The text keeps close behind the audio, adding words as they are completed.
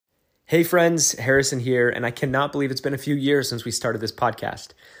Hey friends, Harrison here, and I cannot believe it's been a few years since we started this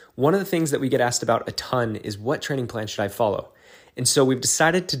podcast. One of the things that we get asked about a ton is what training plan should I follow? And so we've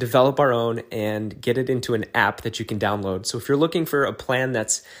decided to develop our own and get it into an app that you can download. So if you're looking for a plan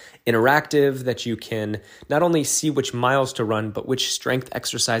that's interactive, that you can not only see which miles to run, but which strength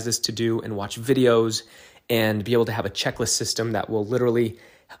exercises to do and watch videos and be able to have a checklist system that will literally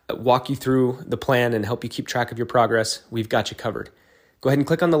walk you through the plan and help you keep track of your progress, we've got you covered. Go ahead and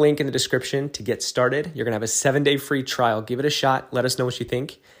click on the link in the description to get started. You're going to have a 7-day free trial. Give it a shot. Let us know what you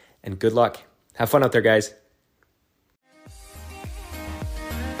think, and good luck. Have fun out there, guys.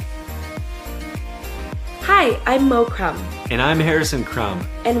 Hi, I'm Mo Crum. And I'm Harrison Crum.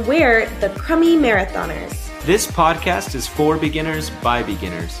 And we're the Crummy Marathoners. This podcast is for beginners by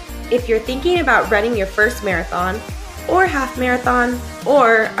beginners. If you're thinking about running your first marathon or half marathon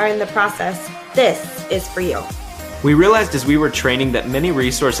or are in the process, this is for you. We realized as we were training that many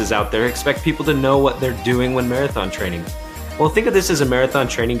resources out there expect people to know what they're doing when marathon training. Well, think of this as a marathon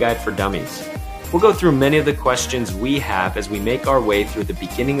training guide for dummies. We'll go through many of the questions we have as we make our way through the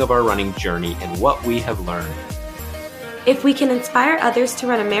beginning of our running journey and what we have learned. If we can inspire others to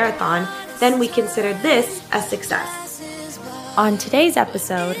run a marathon, then we consider this a success. On today's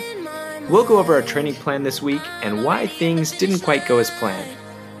episode, we'll go over our training plan this week and why things didn't quite go as planned.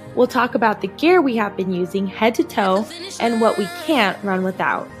 We'll talk about the gear we have been using head to toe and what we can't run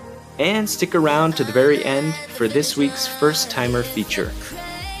without. And stick around to the very end for this week's First Timer feature.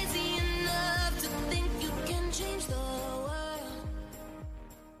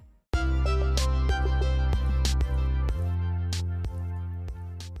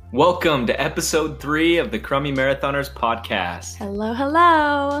 Welcome to episode 3 of the Crummy Marathoners podcast. Hello,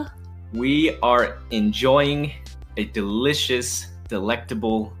 hello. We are enjoying a delicious,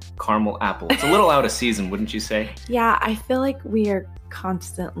 delectable caramel apple. It's a little out of season, wouldn't you say? Yeah, I feel like we are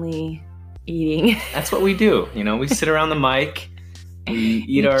constantly eating. That's what we do. You know, we sit around the mic, we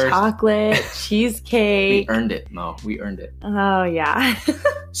eat our chocolate, cheesecake. We earned it, Mo. We earned it. Oh, yeah.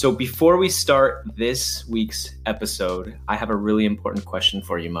 So before we start this week's episode, I have a really important question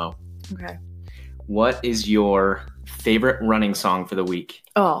for you, Mo. Okay. What is your favorite running song for the week?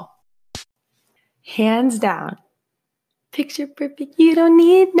 Oh, hands down. Picture perfect, you don't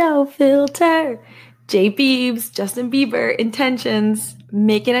need no filter. J. Biebs, Justin Bieber, Intentions,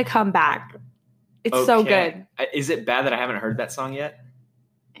 making a comeback. It's so good. Is it bad that I haven't heard that song yet?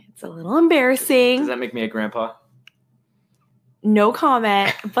 It's a little embarrassing. Does that make me a grandpa? No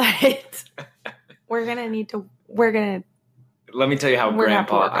comment, but let me tell you how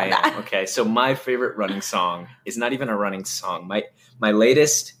grandpa I am. Okay, so my favorite running song is not even a running song. My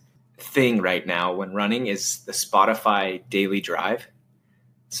latest thing right now when running is the Spotify Daily Drive.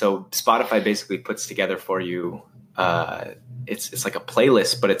 So Spotify basically puts together for you it's like a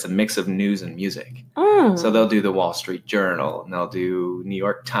playlist, but it's a mix of news and music. So they'll do the Wall Street Journal and they'll do New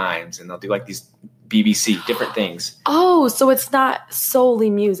York Times and they'll do like these BBC different things. Oh, so it's not solely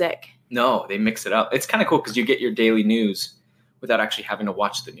music. No, they mix it up. It's kind of cool because you get your daily news without actually having to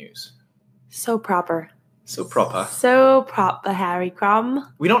watch the news. So proper. So proper. So proper, Harry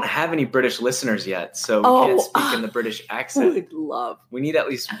Crum. We don't have any British listeners yet, so we can't speak in the British accent. Would love. We need at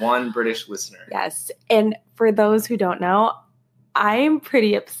least one British listener. Yes, and for those who don't know, I'm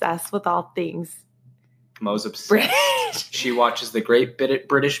pretty obsessed with all things Mo's obsessed. British. She watches the Great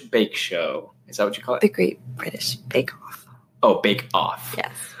British Bake Show. Is that what you call it? The Great British Bake Off. Oh, Bake Off.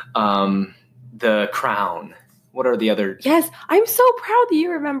 Yes. The Crown. What are the other? Yes, I'm so proud that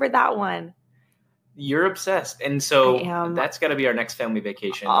you remember that one. You're obsessed. And so that's got to be our next family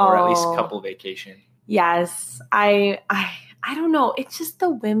vacation or at least couple vacation. Yes. I don't know. It's just the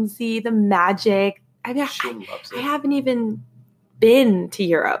whimsy, the magic. I mean, she loves it. I haven't even been to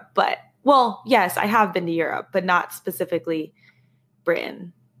Europe, but well, yes, I have been to Europe, but not specifically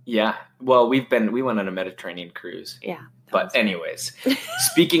Britain. Yeah. Well, we went on a Mediterranean cruise. Yeah. But anyways,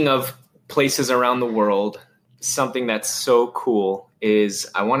 speaking of places around the world, something that's so cool is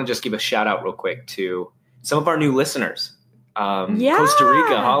I want to just give a shout out real quick to some of our new listeners. Costa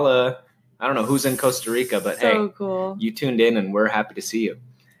Rica, holla. I don't know who's in Costa Rica, but so hey, cool. You tuned in and we're happy to see you.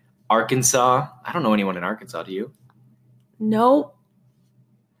 Arkansas. I don't know anyone in Arkansas. Do you? Nope.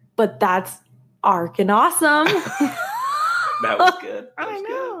 But that's arkin awesome. That was good. I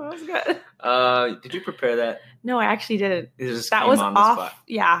know. That was good. Did you prepare that? No, I actually didn't. That was on the off. Spot.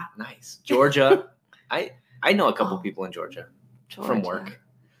 Yeah. Nice. Georgia. I know a couple people in Georgia from work.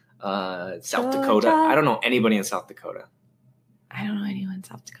 South Dakota. I don't know anybody in South Dakota. I don't know anyone in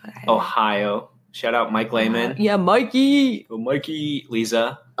South Dakota either. Ohio. Shout out Mike Lehman. Yeah, Mikey. Oh, Mikey.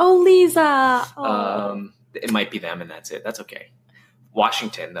 Lisa. Oh, Lisa. Oh. It might be them and that's it. That's okay.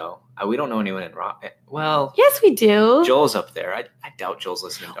 Washington, though. We don't know anyone in well, Yes, we do. Joel's up there. I doubt Joel's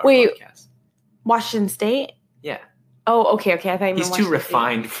listening to our Wait. podcast. Washington State? Yeah. Oh, okay. I thought you meant He's too Washington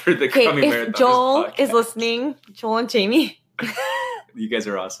refined State. for the Crummy Marathon. If Joel is listening, Joel and Jamie. You guys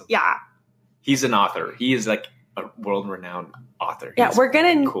are awesome. Yeah. He's an author. He is like a world-renowned author. Yeah, we're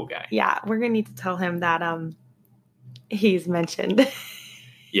gonna cool guy. Yeah, we're gonna need to tell him that he's mentioned.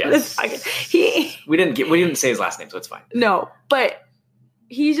 Yes. We didn't say his last name, so it's fine. No, but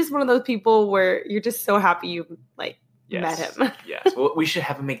he's just one of those people where you're just so happy you met him. Yes. Well, we should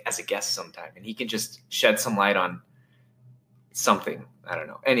have him as a guest sometime, and he can just shed some light on something. I don't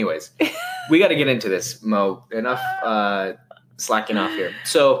know. Anyways, we got to get into this, Mo. Enough slacking off here.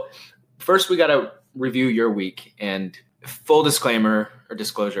 So first, we got to review your week, and full disclaimer or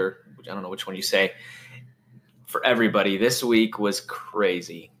disclosure, which I don't know which one you say. For everybody, this week was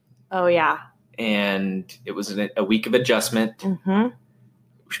crazy. Oh yeah. And it was a week of adjustment. Mm-hmm.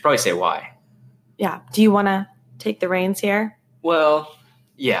 We should probably say why. Yeah. Do you want to take the reins here? Well,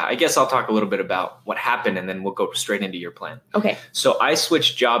 yeah, I guess I'll talk a little bit about what happened, and then we'll go straight into your plan. Okay. So I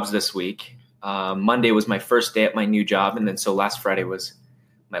switched jobs this week. Monday was my first day at my new job, and then so last Friday was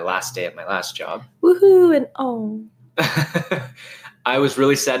my last day at my last job. Woohoo! And oh. I was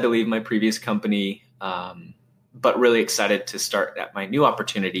really sad to leave my previous company, but really excited to start at my new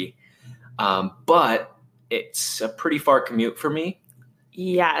opportunity. But it's a pretty far commute for me.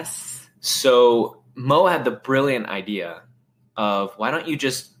 Yes. So Mo had the brilliant idea of, why don't you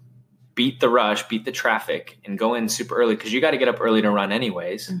just beat the rush, beat the traffic, and go in super early, because you got to get up early to run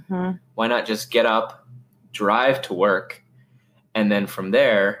anyways. Mm-hmm. Why not just get up, drive to work, and then from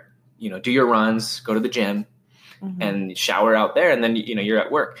there, do your runs, go to the gym, mm-hmm. and shower out there, and then you're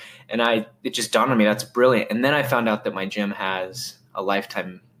at work. And it just dawned on me, that's brilliant. And then I found out that my gym has a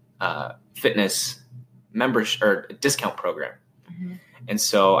lifetime fitness membership or discount program. Mm-hmm. And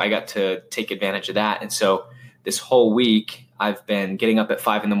so I got to take advantage of that. And so this whole week I've been getting up at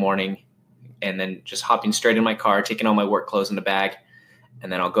 5 a.m. and then just hopping straight in my car, taking all my work clothes in the bag.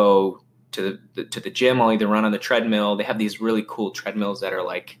 And then I'll go to the gym. I'll either run on the treadmill. They have these really cool treadmills that are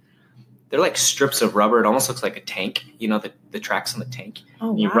they're like strips of rubber. It almost looks like a tank, the tracks on the tank.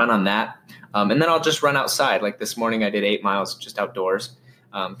 Oh, you wow. run on that. And then I'll just run outside. Like this morning I did 8 miles just outdoors,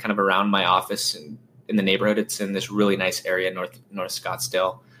 kind of around my office and in the neighborhood. It's in this really nice area, North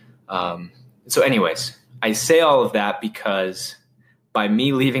Scottsdale. So anyways, I say all of that because by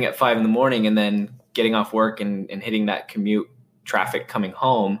me leaving at 5 a.m. and then getting off work and hitting that commute traffic coming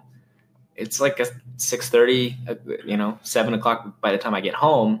home, it's like a 6:30, 7 o'clock by the time I get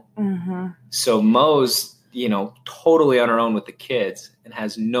home. Mm-hmm. So Mo's, totally on her own with the kids and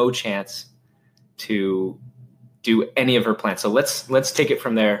has no chance to do any of her plans. So let's take it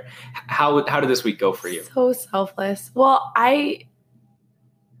from there. How did this week go for you? So selfless. Well, I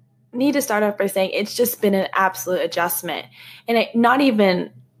need to start off by saying it's just been an absolute adjustment. And not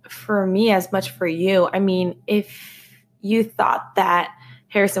even for me as much for you. I mean, if you thought that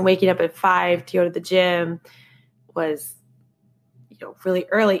Harrison waking up at 5 to go to the gym was, really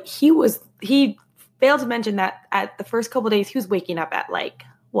early, he failed to mention that at the first couple of days, he was waking up at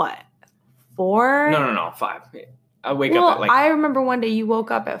 4? No, 5. I wake up at I remember one day you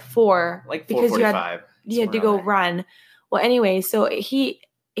woke up at 4. Because you had to go run. Well, anyway, so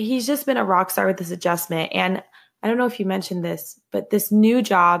he's just been a rock star with this adjustment. And I don't know if you mentioned this, but this new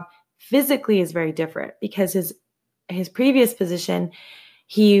job physically is very different because his previous position,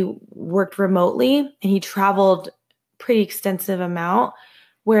 he worked remotely and he traveled pretty extensive amount.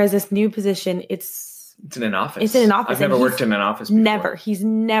 Whereas this new position, it's in an office. It's in an office. I've never worked in an office before. He's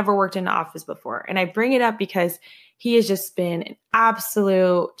never worked in an office before. And I bring it up because he has just been an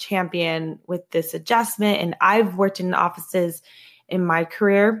absolute champion with this adjustment. And I've worked in offices in my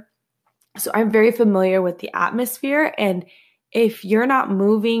career. So I'm very familiar with the atmosphere. And if you're not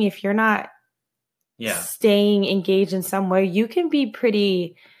moving, if you're not staying engaged in some way, you can become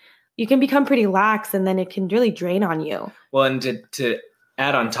pretty lax, and then it can really drain on you. Well, and to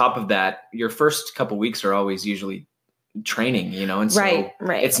add on top of that, your first couple weeks are always usually training, and so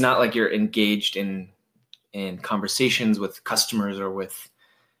right. It's not like you're engaged in conversations with customers or with,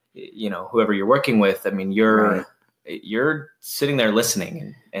 whoever you're working with. I mean, you're sitting there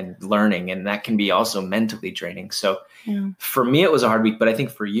listening and learning, and that can be also mentally draining. So for me, it was a hard week, but I think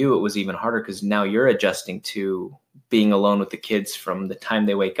for you, it was even harder because now you're adjusting to being alone with the kids from the time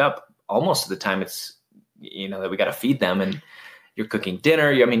they wake up, almost to the time it's, that we got to feed them, and you're cooking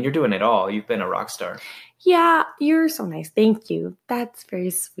dinner. You're doing it all. You've been a rock star. Yeah, you're so nice. Thank you. That's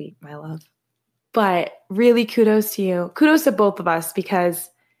very sweet, my love. But really kudos to you. Kudos to both of us because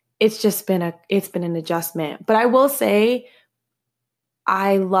it's been an adjustment. But I will say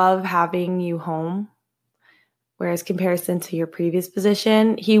I love having you home. Whereas comparison to your previous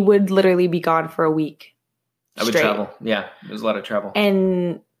position, he would literally be gone for a week. I would travel. Yeah, there's a lot of travel.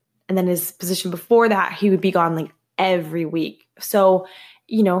 And then his position before that, he would be gone like every week. So,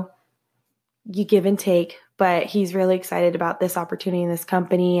 you give and take, but he's really excited about this opportunity in this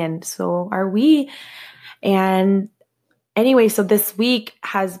company, and so are we. And anyway, so this week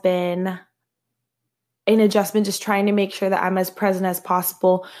has been an adjustment, just trying to make sure that I'm as present as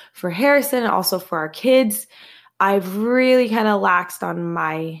possible for Harrison and also for our kids. I've really kind of laxed on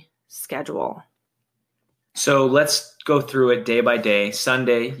my schedule. So let's go through it day by day.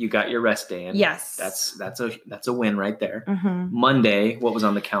 Sunday, you got your rest day in. Yes. That's a win right there. Mm-hmm. Monday, what was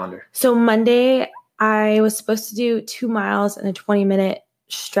on the calendar? So Monday, I was supposed to do 2 miles and a 20-minute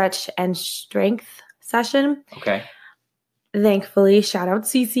stretch and strength session. Okay. Thankfully, shout out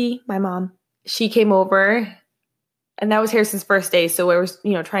Cece, my mom. She came over, and that was Harrison's first day. So I was,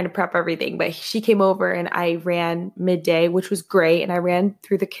 trying to prep everything. But she came over and I ran midday, which was great. And I ran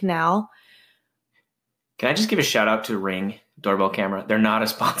through the canal. Can I just give a shout out to Ring doorbell camera? They're not a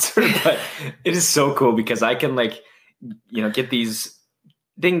sponsor, but it is so cool because I can get these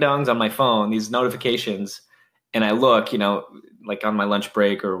ding dongs on my phone, these notifications, and I look, on my lunch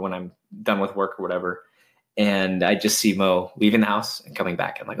break or when I'm done with work or whatever. And I just see Mo leaving the house and coming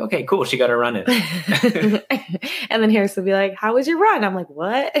back. I'm like, okay, cool. She got her run in. And then Harris will be like, how was your run? I'm like,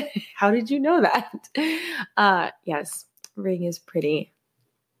 what? How did you know that? Yes, Ring is pretty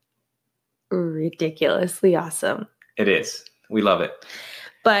ridiculously awesome. It is. We love it.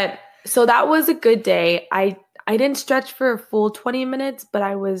 But so that was a good day. I didn't stretch for a full 20 minutes, but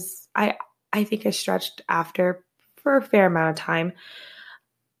I think I stretched after for a fair amount of time.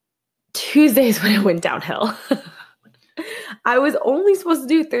 Tuesdays when it went downhill. I was only supposed to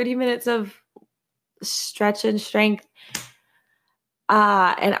do 30 minutes of stretch and strength.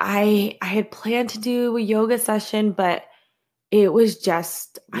 And I had planned to do a yoga session, but it was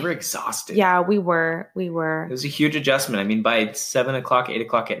just... We were exhausted. Yeah, we were. It was a huge adjustment. I mean, by 7 o'clock, 8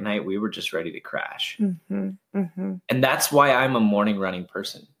 o'clock at night, we were just ready to crash. Mm-hmm, mm-hmm. And that's why I'm a morning running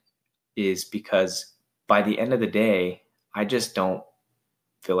person, is because by the end of the day, I just don't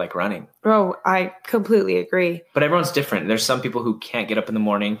feel like running. Oh, I completely agree. But everyone's different. There's some people who can't get up in the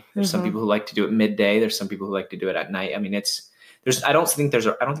morning. There's some people who like to do it midday. There's some people who like to do it at night. I mean, I don't think there's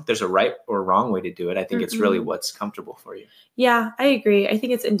a right or wrong way to do it. I think it's really what's comfortable for you. Yeah, I agree. I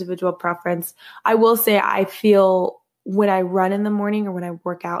think it's individual preference. I will say I feel when I run in the morning or when I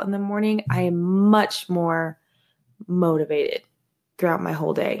work out in the morning, I am much more motivated throughout my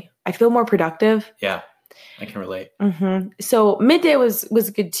whole day. I feel more productive. Yeah. I can relate. Mm-hmm. So midday was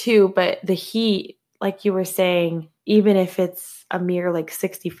good too, but the heat, like you were saying, even if it's a mere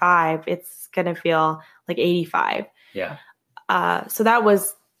 65, it's going to feel like 85. Yeah. So that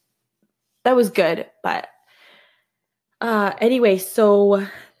was good. But anyway, so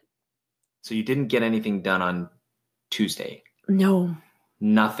you didn't get anything done on Tuesday? No.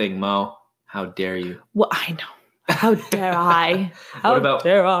 Nothing, Mo. How dare you? Well, I know. How dare I? How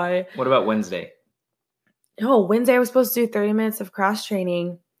dare I? What about Wednesday? No, Wednesday I was supposed to do 30 minutes of cross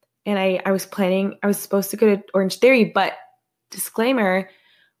training, and I was supposed to go to Orange Theory, but disclaimer,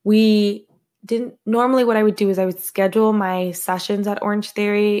 we didn't. Normally what I would do is I would schedule my sessions at Orange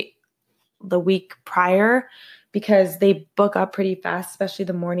Theory the week prior because they book up pretty fast, especially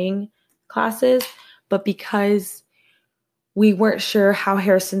the morning classes. But because we weren't sure how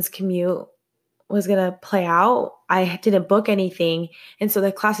Harrison's commute was going to play out, I didn't book anything. And so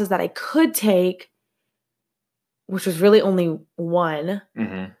the classes that I could take, which was really only one,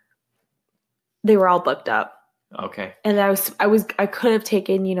 they were all booked up. Okay. And I could have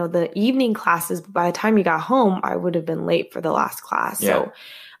taken, the evening classes, but by the time you got home, I would have been late for the last class. Yeah. So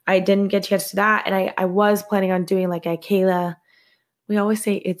I didn't get a chance to do that. And I was planning on doing like a Kayla. We always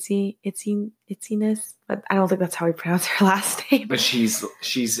say itziness, but I don't think that's how we pronounce her last name. But she's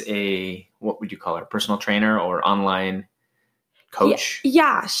a, what would you call her? Personal trainer or online coach?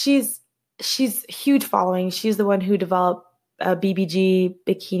 Yeah, she's huge following. She's the one who developed a BBG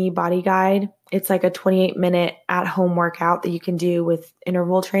Bikini Body Guide. It's like a 28-minute at-home workout that you can do with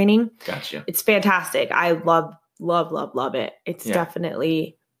interval training. Gotcha. It's fantastic. I love it. It's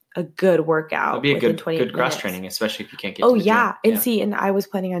definitely a good workout. It'd be a good cross training, especially if you can't get to the gym. And I was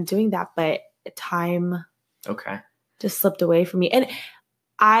planning on doing that, but time just slipped away from me. And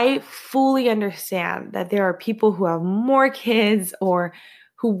I fully understand that there are people who have more kids or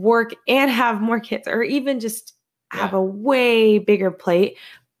who work and have more kids, or even just have a way bigger plate.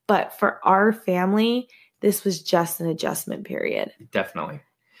 But for our family, this was just an adjustment period. Definitely.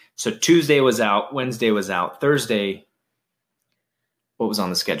 So Tuesday was out, Wednesday was out, Thursday. What was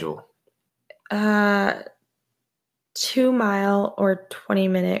on the schedule? 2-mile or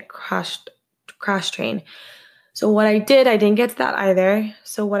 20-minute cross train. So what I didn't get to that either.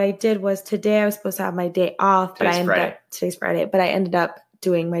 So what I did was today I was supposed to have my day off, but today's Friday, but I ended up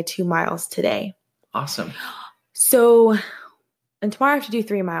doing my 2 miles today. Awesome. So, and tomorrow I have to do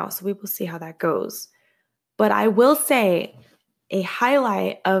 3 miles. So we will see how that goes. But I will say a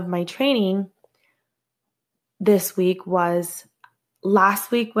highlight of my training this week was last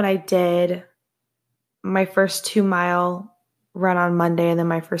week when I did my first 2-mile run on Monday and then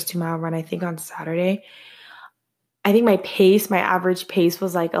my first 2-mile run, I think on Saturday. I think my average pace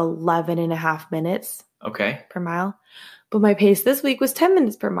was like 11 and a half minutes per mile. But my pace this week was 10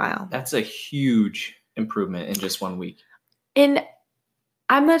 minutes per mile. That's a huge improvement in just 1 week. And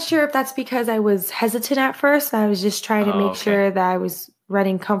I'm not sure if that's because I was hesitant at first. I was just trying to make sure that I was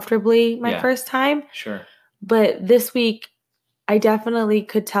running comfortably my first time. Sure. But this week, I definitely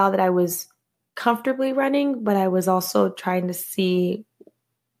could tell that I was comfortably running, but I was also trying to see,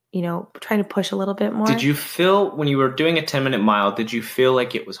 trying to push a little bit more. Did you feel when you were doing a 10-minute mile, did you feel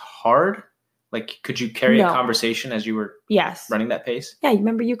like it was hard? Like, could you carry a conversation as you were running that pace? Yeah, you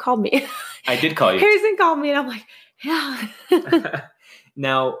remember you called me. I did call you. Harrison called me, and I'm like, yeah.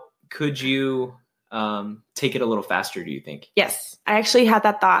 Now, could you take it a little faster, do you think? Yes. I actually had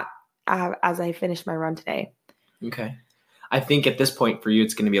that thought as I finished my run today. Okay. I think at this point for you,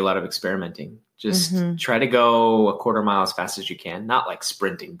 it's going to be a lot of experimenting. Just try to go a quarter mile as fast as you can. Not like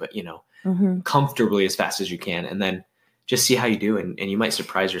sprinting, but, comfortably as fast as you can. And then just see how you do. And you might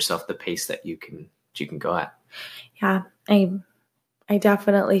surprise yourself the pace that you can go at. Yeah. I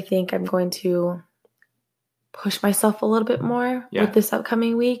definitely think I'm going to push myself a little bit more with this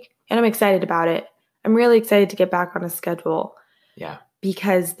upcoming week. And I'm excited about it. I'm really excited to get back on a schedule. Yeah.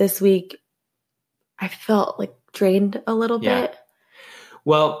 Because this week I felt like drained a little bit.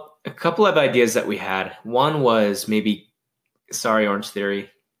 Well, a couple of ideas that we had. One was maybe, sorry, Orange Theory,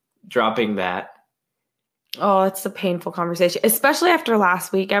 dropping that. Oh, it's a painful conversation, especially after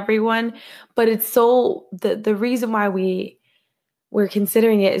last week, everyone. But it's so, the reason why we're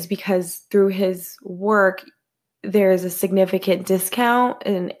considering it is because through his work, there is a significant discount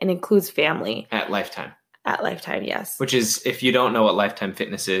and includes family. At Lifetime. At Lifetime, yes. Which is, if you don't know what Lifetime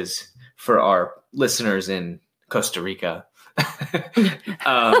Fitness is, for our listeners in Costa Rica,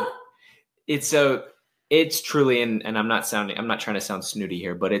 it's truly, and I'm not trying to sound snooty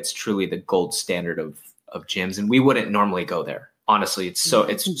here, but it's truly the gold standard of gyms. And we wouldn't normally go there. Honestly, it's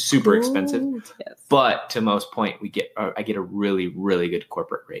super expensive, but to most point, I get a really, really good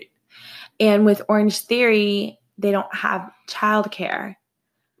corporate rate. And with Orange Theory, they don't have childcare.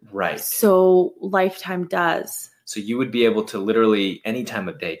 Right. So Lifetime does. So you would be able to literally any time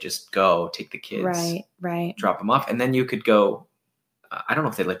of day just go take the kids, right, drop them off, and then you could go. I don't know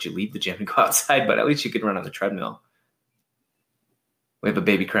if they let you leave the gym and go outside, but at least you could run on the treadmill. We have a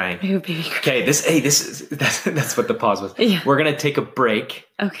baby crying. Okay, that's what the pause was. Yeah. We're gonna take a break.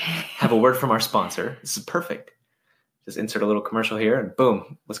 Okay. Have a word from our sponsor. This is perfect. Just insert a little commercial here, and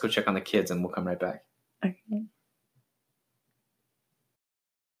boom, let's go check on the kids, and we'll come right back. Okay.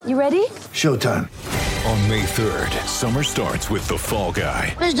 You ready? Showtime. On May 3rd, summer starts with The Fall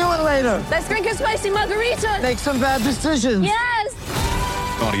Guy. Let's do it later. Let's drink a spicy margarita. Make some bad decisions. Yes!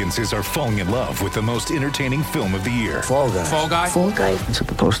 Audiences are falling in love with the most entertaining film of the year. Fall Guy. Fall Guy? Fall Guy. That's what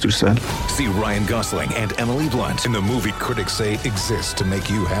the poster said. See Ryan Gosling and Emily Blunt in the movie critics say exists to make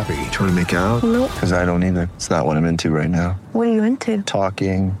you happy. Trying to make it out? Nope. Because I don't either. It's not what I'm into right now. What are you into?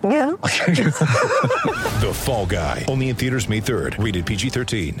 Talking. Yeah. The Fall Guy. Only in theaters May 3rd. Rated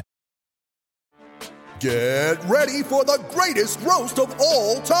PG-13. Get ready for the greatest roast of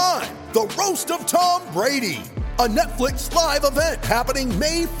all time. The Roast of Tom Brady. A Netflix live event happening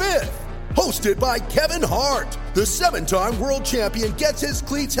May 5th. Hosted by Kevin Hart. The 7-time world champion gets his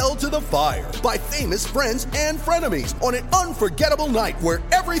cleats held to the fire by famous friends and frenemies on an unforgettable night where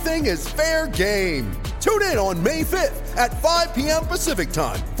everything is fair game. Tune in on May 5th at 5 p.m. Pacific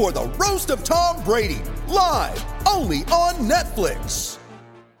time for the Roast of Tom Brady. Live only on Netflix.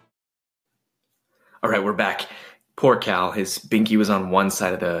 All right, we're back. Poor Cal. His binky was on one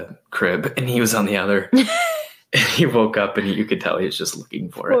side of the crib and he was on the other. And he woke up and you could tell he was just looking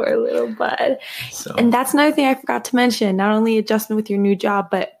for it. Poor little bud. So. And that's another thing I forgot to mention. Not only adjustment with your new job,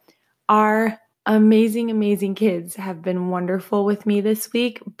 but our amazing, amazing kids have been wonderful with me this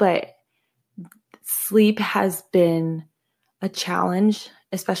week. But sleep has been a challenge,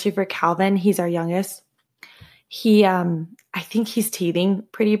 especially for Calvin. He's our youngest. I think he's teething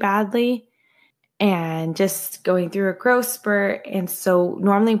pretty badly. And just going through a growth spurt. And so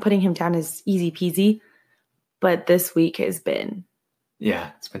normally putting him down is easy peasy. But this week has been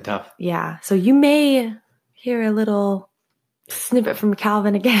Yeah, it's been tough. Yeah. So you may hear a little snippet from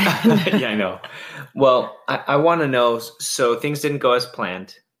Calvin again. Yeah, I know. Well, I want to know, so things didn't go as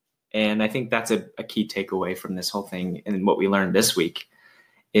planned. And I think that's a key takeaway from this whole thing. And what we learned this week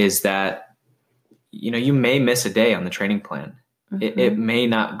is that, you may miss a day on the training plan. Mm-hmm. It may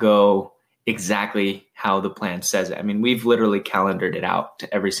not go exactly how the plan says it. I mean, we've literally calendared it out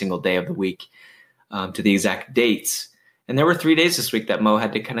to every single day of the week, to the exact dates. And there were 3 days this week that Mo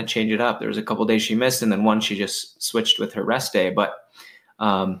had to kind of change it up. There was a couple days she missed, and then one she just switched with her rest day. But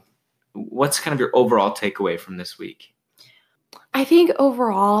what's kind of your overall takeaway from this week? I think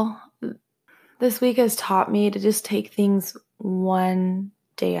overall, this week has taught me to just take things one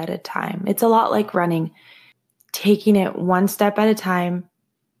day at a time. It's a lot like running, taking it one step at a time.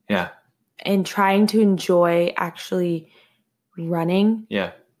 Yeah. And trying to enjoy actually running.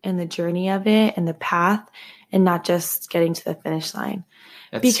 Yeah. And the journey of it and the path, and not just getting to the finish line.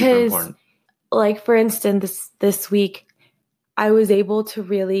 That's super because, important. like, for instance, this week, I was able to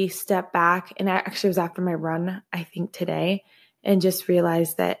really step back, and I actually was after my run, I think today, and just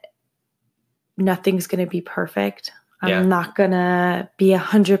realize that nothing's going to be perfect. I'm not going to be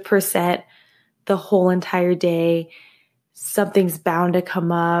 100% the whole entire day. Something's bound to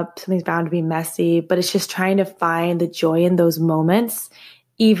come up. Something's bound to be messy, but it's just trying to find the joy in those moments,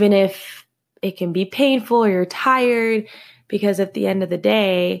 even if it can be painful or you're tired, because at the end of the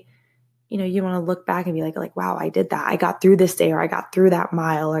day, you want to look back and be like, wow, I did that. I got through this day, or I got through that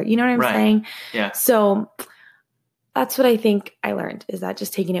mile, or you know what I'm saying? Yeah. So that's what I think I learned, is that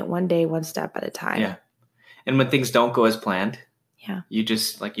just taking it one day, one step at a time. Yeah. And when things don't go as planned, you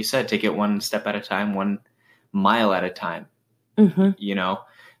just, like you said, take it one step at a time, 1 mile at a time. Mm-hmm.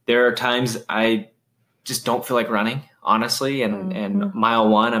 There are times I just don't feel like running, honestly. And mile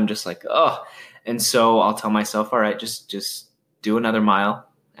 1, I'm just like, oh. And so I'll tell myself, all right, just do another mile.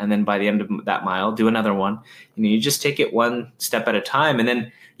 And then by the end of that mile, do another one. You just take it one step at a time. And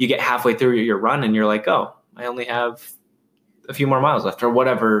then you get halfway through your run and you're like, oh, I only have a few more miles left, or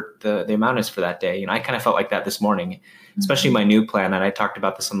whatever the amount is for that day. I kind of felt like that this morning, especially my new plan. And I talked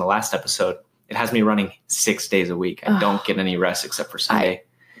about this on the last episode. It has me running 6 days a week. I don't get any rest except for Sunday.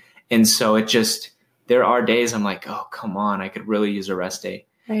 And so there are days I'm like, oh, come on, I could really use a rest day.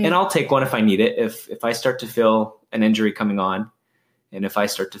 Right. And I'll take one if I need it. If I start to feel an injury coming on, and if I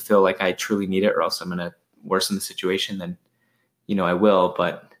start to feel like I truly need it, or else I'm going to worsen the situation, then, I will.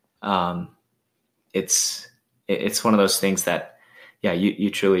 But it's one of those things that, you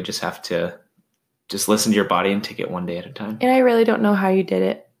truly just have to just listen to your body and take it one day at a time. And I really don't know how you did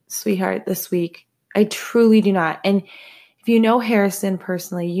it, sweetheart, this week. I truly do not. And if you know Harrison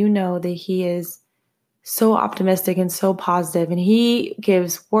personally, you know that he is so optimistic and so positive, and he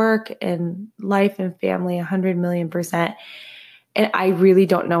gives work and life and family 100 million%. And I really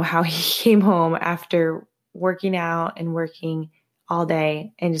don't know how he came home after working out and working all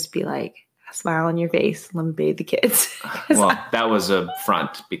day and just be like, a smile on your face, let me bathe the kids. Well, that was a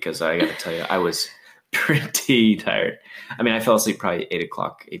front, because I got to tell you, I was pretty tired. I mean, I fell asleep probably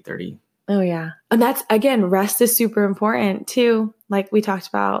 8:30. Oh, yeah. And that's, again, rest is super important too, like we talked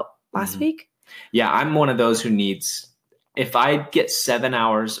about last week. Yeah, I'm one of those who needs, if I get 7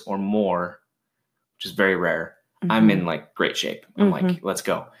 hours or more, which is very rare, I'm in like great shape. I'm like, let's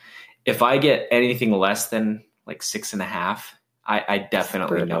go. If I get anything less than like 6.5, I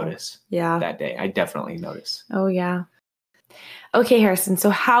definitely notice that day. I definitely notice. Oh, yeah. Okay, Harrison. So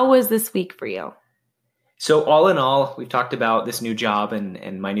how was this week for you? So all in all, we've talked about this new job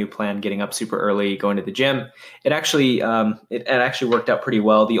and my new plan, getting up super early, going to the gym. It actually worked out pretty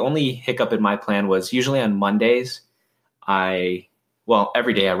well. The only hiccup in my plan was usually on Mondays,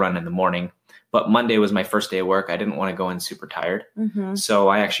 every day I run in the morning, but Monday was my first day of work. I didn't want to go in super tired. So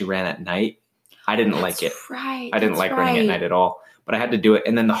I actually ran at night. I didn't like it. Right. I didn't like running at night at all, but I had to do it.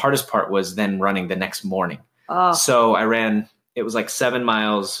 And then the hardest part was then running the next morning. Oh. So I ran, it was like 7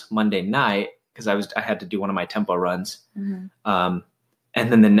 miles Monday night, because I had to do one of my tempo runs. And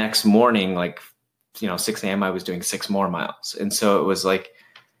then the next morning, 6 a.m., I was doing 6 more miles. And so it was like,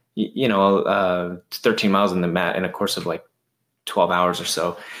 13 miles in the mat in a course of like 12 hours or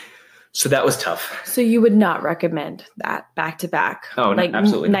so. So that was tough. So you would not recommend that back to back? Oh, like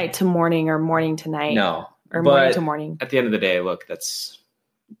absolutely night to morning or morning to night? No. Or morning to morning? At the end of the day, look, that's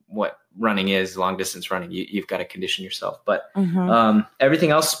what running is, long distance running. You've got to condition yourself. But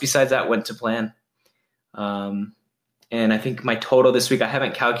everything else besides that went to plan. And I think my total this week, I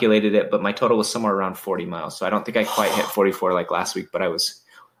haven't calculated it, but my total was somewhere around 40 miles. So I don't think I quite hit 44 like last week, but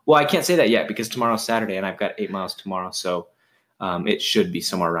I can't say that yet because tomorrow's Saturday and I've got 8 miles tomorrow. So it should be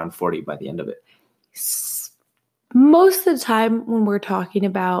somewhere around 40 by the end of it. most of the time when we're talking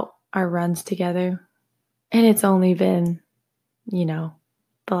about our runs together, and it's only been, the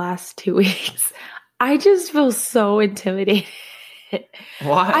last 2 weeks, I just feel so intimidated.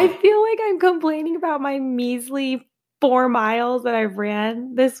 Why? I feel like I'm complaining about my measly 4 miles that I've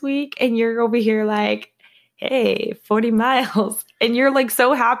ran this week, and you're over here like, hey, 40 miles. And you're like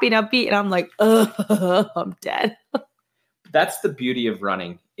so happy and upbeat, and I'm like, I'm dead. That's the beauty of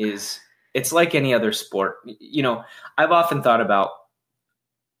running is it's like any other sport. I've often thought about,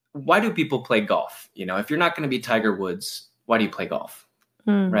 why do people play golf? If you're not going to be Tiger Woods, why do you play golf?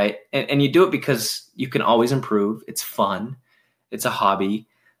 Right? And you do it because you can always improve. It's fun. It's a hobby.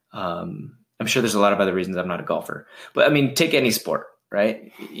 I'm sure there's a lot of other reasons I'm not a golfer. But, take any sport,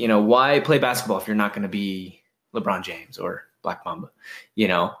 right? Why play basketball if you're not going to be LeBron James or Black Mamba?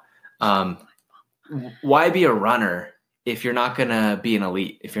 Why be a runner if you're not going to be an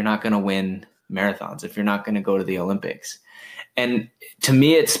elite, if you're not going to win marathons, if you're not going to go to the Olympics? And to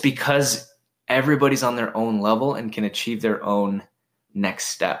me, it's because everybody's on their own level and can achieve their own next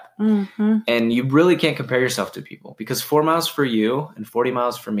step. Mm-hmm. And you really can't compare yourself to people because 4 miles for you and 40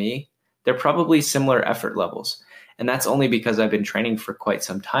 miles for me, they're probably similar effort levels. And that's only because I've been training for quite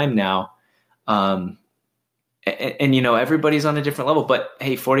some time now. And everybody's on a different level, but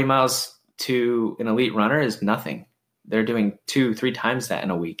hey, 40 miles to an elite runner is nothing. They're doing 2-3 times that in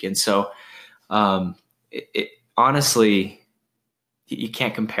a week. And so honestly, you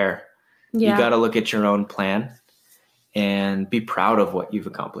can't compare. Yeah. You got to look at your own plan and be proud of what you've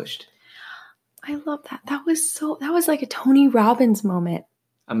accomplished. I love that. That was like a Tony Robbins moment.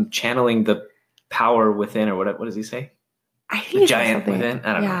 I'm channeling the power within, or what does he say? I think the giant within.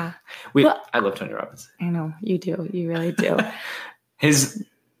 I don't know. I love Tony Robbins. I know you do. You really do.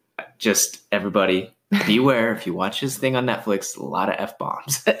 Everybody beware if you watch his thing on Netflix. A lot of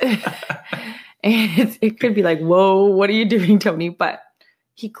F-bombs. And it could be like, whoa, what are you doing, Tony? But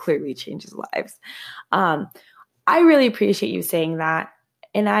he clearly changes lives. I really appreciate you saying that.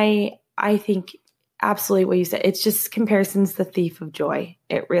 And I think absolutely what you said. It's just comparison's the thief of joy.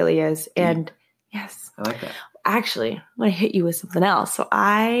 It really is. And yes. I like that. Actually, I'm going to hit you with something else. So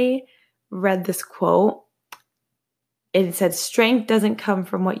I read this quote. It said, strength doesn't come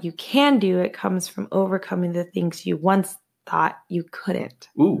from what you can do. It comes from overcoming the things you once thought you couldn't.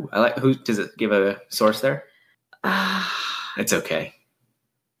 Ooh, I like. Who does it give a source there? It's okay.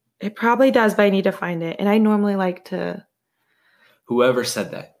 It probably does, but I need to find it. And I normally like to. Whoever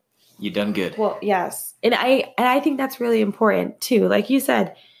said that, you done good. Well, yes, and I think that's really important too. Like you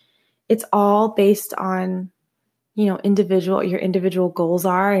said, it's all based on, your individual goals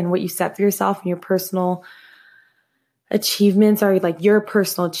are and what you set for yourself, and your personal achievements are like your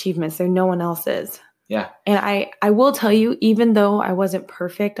personal achievements. They're no one else's. Yeah. And I will tell you, even though I wasn't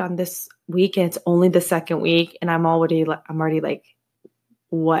perfect on this week and it's only the second week and I'm already like,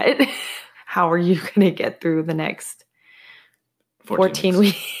 what? How are you going to get through the next 14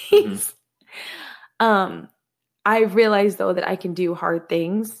 weeks? Mm-hmm. I realized though that I can do hard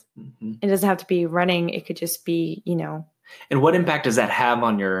things. Mm-hmm. It doesn't have to be running. It could just be, And what impact does that have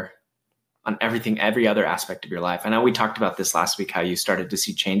on everything, every other aspect of your life? I know we talked about this last week, how you started to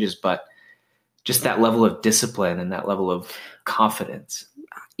see changes, but just that level of discipline and that level of confidence.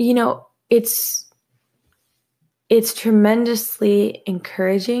 It's tremendously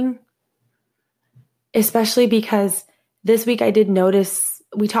encouraging, especially because this week I did notice,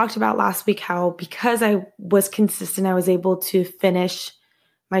 we talked about last week how because I was consistent, I was able to finish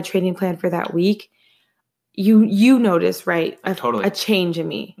my training plan for that week. You notice, right? Totally. A change in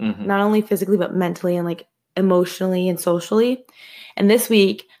me, not only physically, but mentally and like emotionally and socially. And this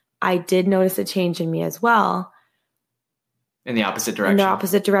week I did notice a change in me as well. In the opposite direction. In the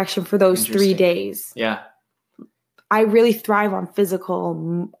opposite direction for those 3 days. Yeah. I really thrive on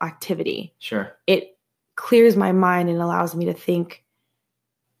physical activity. Sure. It clears my mind and allows me to think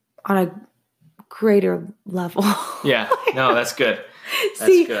on a greater level. Yeah. No, that's good.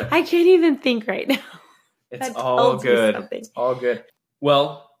 See, good. I can't even think right now. It's all good. It's all good.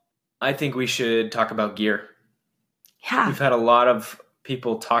 Well, I think we should talk about gear. Yeah. We've had a lot of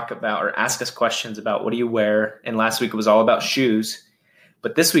people talk about or ask us questions about what do you wear? And last week it was all about shoes.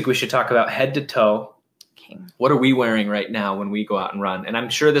 But this week we should talk about head to toe. Okay. What are we wearing right now when we go out and run? And I'm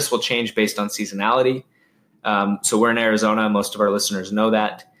sure this will change based on seasonality. So we're in Arizona. Most of our listeners know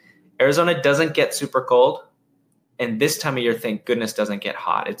that. Arizona doesn't get super cold. And this time of year, thank goodness, doesn't get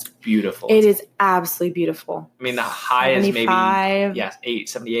hot. It's beautiful. It is absolutely beautiful. I mean, the high is maybe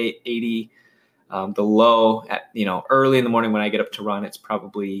 78, 80. The low at, early in the morning when I get up to run, it's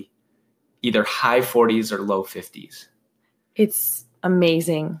probably either high 40s or low 50s. It's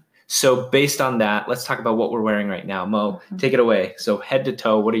amazing. So based on that, let's talk about what we're wearing right now. Mo, take it away. So head to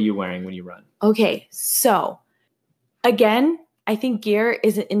toe, what are you wearing when you run? Okay, so again, I think gear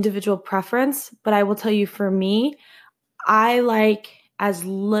is an individual preference, but I will tell you for me, I like as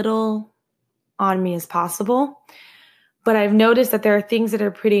little on me as possible. But I've noticed that there are things that are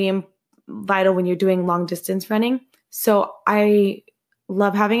pretty vital when you're doing long distance running. So I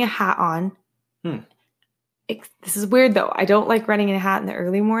love having a hat on. This is weird though. I don't like running in a hat in the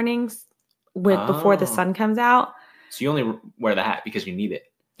early mornings before the sun comes out. So you only wear the hat because you need it.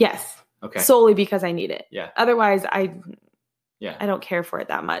 Yes. Okay. Solely because I need it. Yeah. Otherwise, I don't care for it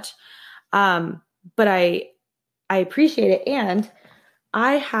that much. But I appreciate it. And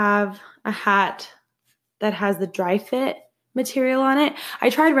I have a hat that has the dry fit material on it. I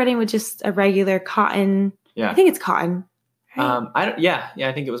tried running with just a regular cotton. Yeah. I think it's cotton. Right?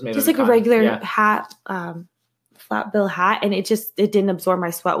 I think it was made just of like a cotton. regular hat, flat bill hat, and it didn't absorb my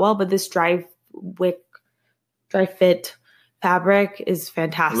sweat well. But this dry fit fabric is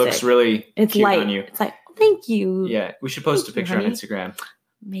fantastic. Looks really it's cute light. on you. It's like, thank you. Yeah, we should post a picture on honey. Instagram.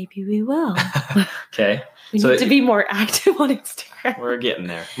 Maybe we will. Okay. We need to be more active on Instagram. We're getting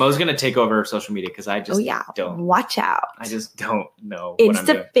there. Mo's going to take over social media because I just don't. Watch out. I just don't know what I'm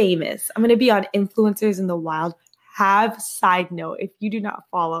doing. Insta famous. I'm going to be on Influencers in the Wild. Side note, if you do not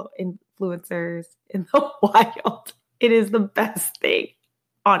follow Influencers in the Wild, it is the best thing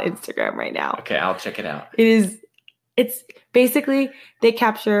on Instagram right now. Okay, I'll check it out. It's basically they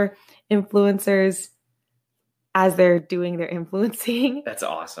capture influencers as they're doing their influencing. That's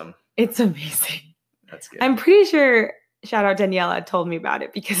awesome. It's amazing. That's good. I'm pretty sure, shout out Daniela, told me about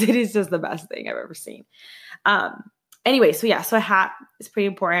it because it is just the best thing I've ever seen. Anyway, so a hat is pretty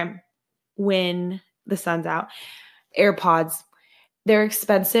important when the sun's out. AirPods, they're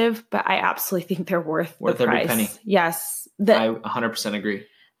expensive, but I absolutely think they're worth the price. Every penny. Yes. I 100% agree.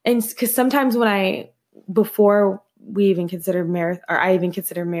 And because sometimes before we even consider I even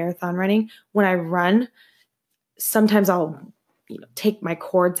consider marathon running, when I run, sometimes I'll take my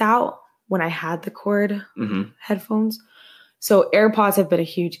cords out when I had the cord headphones. So AirPods have been a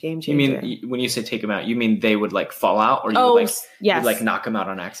huge game changer. You mean when you say take them out, you mean they would like fall out, or yes. you'd like knock them out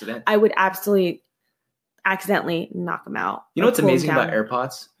on accident? I would absolutely accidentally knock them out. You know what's amazing about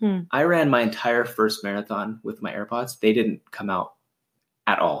AirPods? I ran my entire first marathon with my AirPods. They didn't come out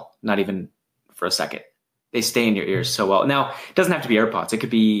at all, not even for a second. They stay in your ears so well. Now, it doesn't have to be AirPods. It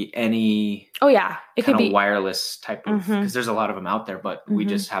could be any it could be wireless type of, because there's a lot of them out there, but we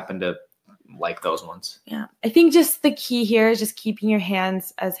just happen to like those ones. Yeah. I think just the key here is just keeping your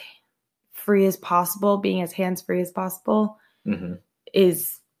hands as free as possible, being as hands-free as possible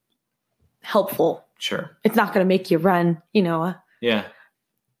is helpful. Sure. It's not going to make you run,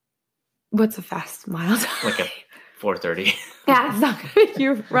 what's a fast mile time? Like a 4:30. Yeah, it's not going to make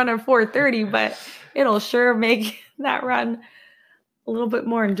you run a 4:30, but it'll sure make that run a little bit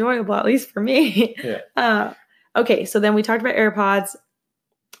more enjoyable, at least for me. Yeah. Okay, so then we talked about AirPods.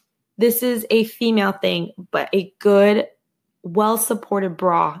 This is a female thing, but a good, well-supported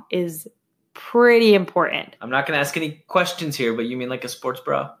bra is pretty important. I'm not going to ask any questions here, but you mean like a sports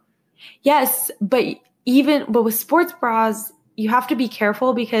bra? Yes, but with sports bras, you have to be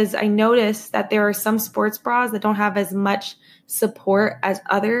careful because I noticed that there are some sports bras that don't have as much support as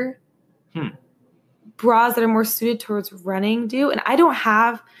other bras that are more suited towards running do. And I don't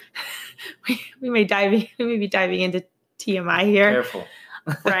have, we may be diving into TMI here. Careful.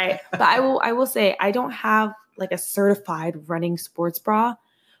 Right. But I will say I don't have like a certified running sports bra,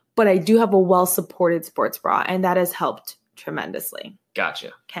 but I do have a well-supported sports bra, and that has helped tremendously.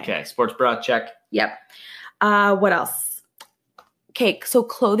 Gotcha. Okay. Sports bra, check. Yep. What else? Okay. So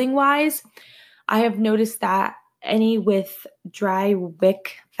clothing wise, I have noticed that any with dry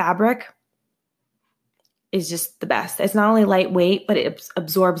wick fabric is just the best. It's not only lightweight, but it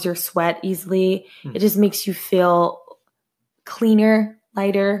absorbs your sweat easily. It just makes you feel cleaner,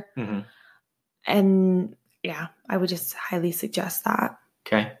 lighter. And yeah, I would just highly suggest that.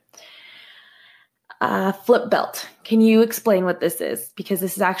 Okay. Flip belt. Can you explain what this is? Because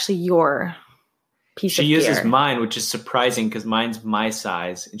this is actually your piece of gear. She uses mine, which is surprising because mine's my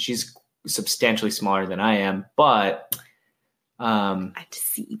size and she's substantially smaller than I am. But I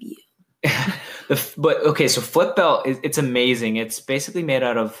deceive you. So flip belt, it's amazing. It's basically made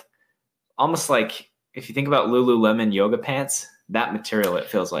out of almost like, if you think about Lululemon yoga pants, that material, it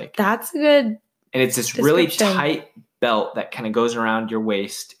feels like. That's good. And it's this really tight belt that kind of goes around your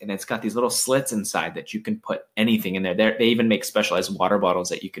waist, and it's got these little slits inside that you can put anything in there. They even make specialized water bottles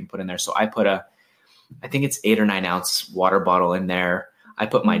that you can put in there. So I put I think it's 8 or 9 ounce water bottle in there. I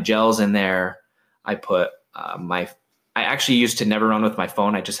put my gels in there. I put I I actually used to never run with my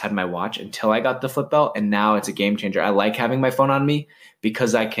phone. I just had my watch until I got the Flip Belt, and now it's a game changer. I like having my phone on me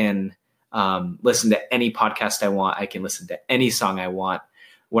because I can listen to any podcast I want. I can listen to any song I want.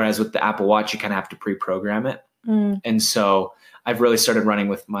 Whereas with the Apple Watch, you kind of have to pre-program it. And so I've really started running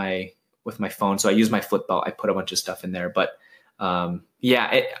with my phone. So I use my Flip Belt. I put a bunch of stuff in there, but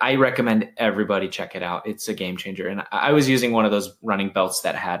I recommend everybody check it out. It's a game changer. And I was using one of those running belts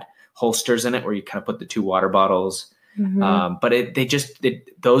that had holsters in it where you kind of put the 2 water bottles. But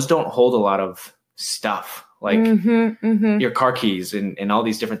those don't hold a lot of stuff like your car keys and all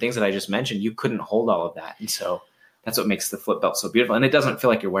these different things that I just mentioned. You couldn't hold all of that. And so that's what makes the Flip Belt so beautiful. And it doesn't feel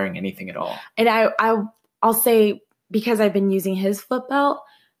like you're wearing anything at all. And I'll say, because I've been using his Flip Belt,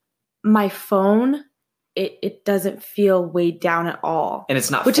 my phone, it doesn't feel weighed down at all. And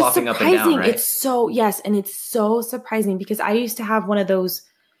it's not flopping up and down, right? It's so, yes. And it's so surprising because I used to have one of those,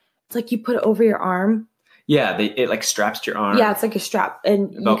 it's like you put it over your arm. Yeah. It like straps to your arm. Yeah. It's like a strap,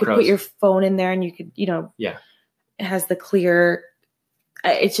 and you could put your phone in there and you could, it has the clear,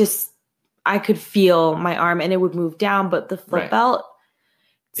 it's just, I could feel my arm and it would move down, but the Flip Belt,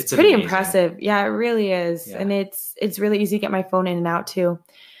 it's pretty amazing. Impressive. Yeah, it really is. Yeah. And it's really easy to get my phone in and out too.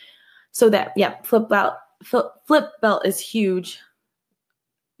 So that, Flip Belt is huge.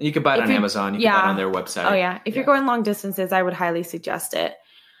 You could buy it on Amazon. You can buy it on their website. Oh yeah. If you're going long distances, I would highly suggest it.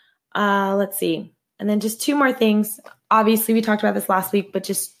 Let's see. And then just 2 more things. Obviously we talked about this last week, but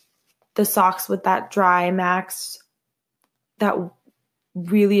just the socks with that Dry Max, that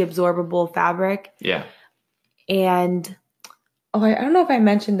really absorbable fabric. Yeah. And I don't know if I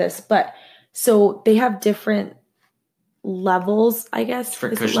mentioned this, but so they have different levels, I guess.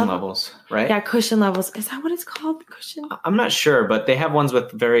 Different cushion levels, right? Yeah, cushion levels. Is that what it's called? Cushion? I'm not sure, but they have ones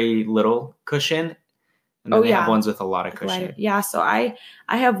with very little cushion. And then they have ones with a lot of cushion. Yeah, so I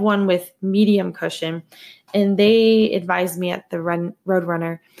have one with medium cushion, and they advised me at the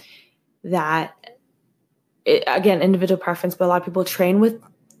Roadrunner that, again, individual preference, but a lot of people train with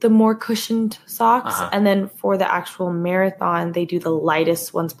the more cushioned socks. And then for the actual marathon, they do the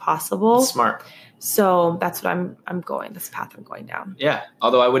lightest ones possible. That's smart. So that's what I'm going. That's the path I'm going down. Yeah.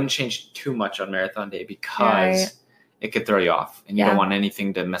 Although I wouldn't change too much on marathon day because it could throw you off, and you don't want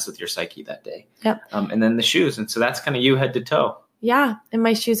anything to mess with your psyche that day. Yep. And then the shoes. And so that's kind of you head to toe. Yeah. And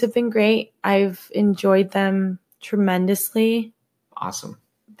my shoes have been great. I've enjoyed them tremendously. Awesome.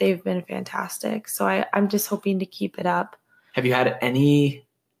 They've been fantastic. So I'm just hoping to keep it up. Have you had any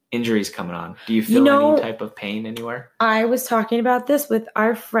injuries coming on? Do you feel any type of pain anywhere? I was talking about this with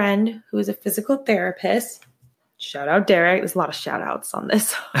our friend who is a physical therapist. Shout out Derek. There's a lot of shout outs on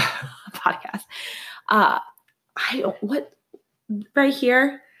this podcast. Right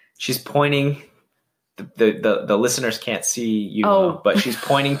here? She's pointing. The listeners can't see you, but she's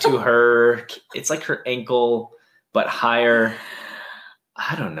pointing to her. It's like her ankle, but higher.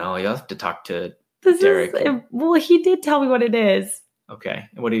 I don't know. You'll have to talk to Derek. Well, he did tell me what it is. Okay.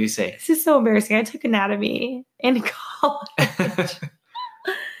 And what did he say? This is so embarrassing. I took anatomy in college.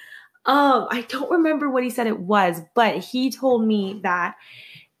 I don't remember what he said it was, but he told me that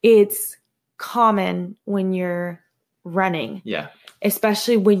it's common when you're running. Yeah.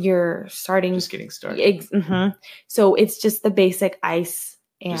 Especially when you're just getting started. So it's just the basic ice.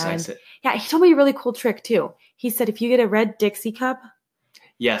 And just ice it. Yeah, he told me a really cool trick too. He said if you get a red Dixie cup.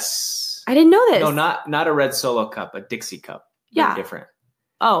 Yes. I didn't know this. No, not a red Solo cup, a Dixie cup. Yeah. Different.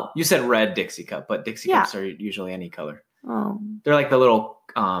 Oh. You said red Dixie cup, but Dixie cups are usually any color. Oh. They're like the little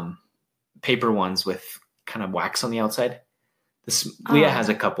paper ones with kind of wax on the outside. Leah has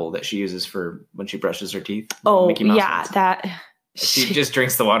a couple that she uses for when she brushes her teeth. Oh, Mickey Mouse yeah. ones. That. She just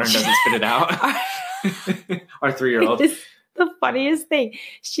drinks the water and doesn't spit it out. Our 3-year-old. It's the funniest thing.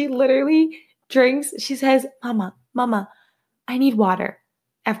 She literally drinks. She says, Mama, I need water.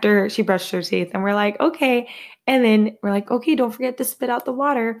 After she brushed her teeth. And we're like, okay. And then we're like, okay, don't forget to spit out the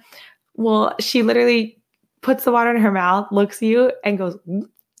water. Well, she literally puts the water in her mouth, looks at you, and goes,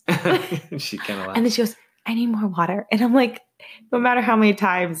 she kind of laughs. And then she goes, I need more water. And I'm like, no matter how many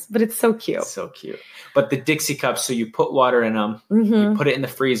times, but it's so cute. So cute. But the Dixie cups, so you put water in them, you put it in the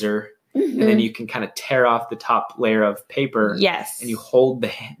freezer, and then you can kind of tear off the top layer of paper. Yes. And you hold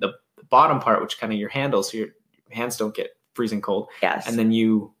the bottom part, which kind of your handle, so your hands don't get freezing cold. Yes. And then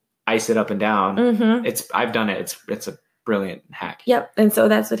you ice it up and down. I've done it. It's a brilliant hack. Yep. And so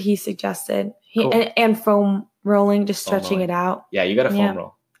that's what he suggested. Cool. And foam rolling, just stretching it out. Yeah, you got to foam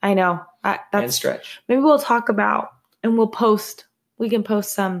roll. I know. And stretch. Maybe we'll talk about, and we can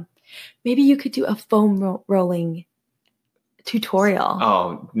post some. Maybe you could do a foam rolling tutorial.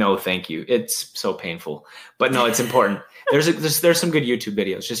 Oh, no, thank you. It's so painful. But no, it's important. There's some good YouTube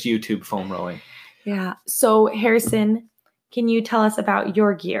videos, just YouTube foam rolling. Yeah. So Harrison, can you tell us about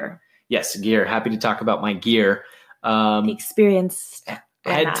your gear? Yes, gear. Happy to talk about my gear. Experience.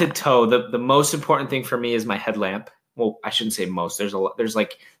 Head to toe. The most important thing for me is my headlamp. Well, I shouldn't say most. There's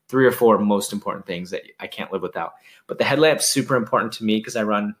like 3 or 4 most important things that I can't live without. But the headlamp's super important to me because I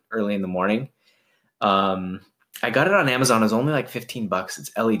run early in the morning. I got it on Amazon. It was only like $15.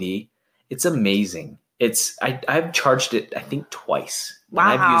 It's LED. It's amazing. I've charged it, I think, twice.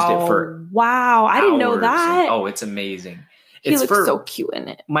 Wow. And I've used it for I didn't know that. It's amazing. He looks so cute in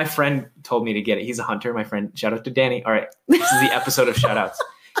it. My friend told me to get it. He's a hunter. My friend, shout out to Danny. All right, this is the episode of shout outs.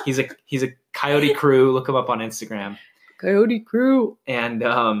 He's a Coyote Crew. Look him up on Instagram. Coyote Crew. And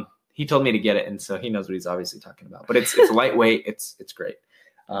he told me to get it, and so he knows what he's obviously talking about. But it's lightweight. It's great.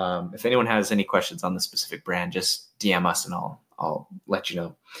 If anyone has any questions on the specific brand, just DM us and I'll let you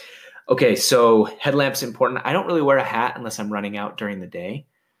know. Okay, so headlamp's important. I don't really wear a hat unless I'm running out during the day,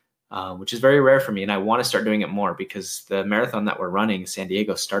 which is very rare for me. And I want to start doing it more because the marathon that we're running in San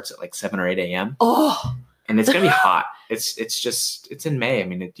Diego starts at like 7 or 8 a.m. Oh, and it's going to be hot. It's in May. I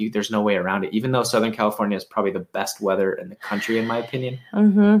mean, there's no way around it. Even though Southern California is probably the best weather in the country, in my opinion,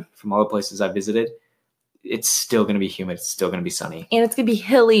 from all the places I've visited, it's still going to be humid. It's still going to be sunny. And it's going to be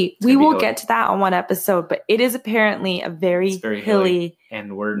hilly. We will get to that on one episode, but it is apparently a very hilly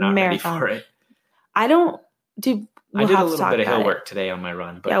and we're not marathon. Ready for it. I did a little bit of hill work today on my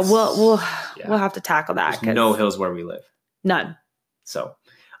run. But yeah, we'll have to tackle that. There's no hills where we live. None. So,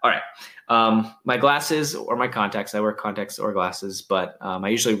 all right. My glasses or my contacts. I wear contacts or glasses, but I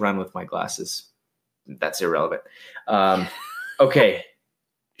usually run with my glasses. That's irrelevant. Okay.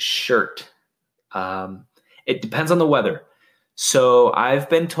 Shirt. It depends on the weather. So I've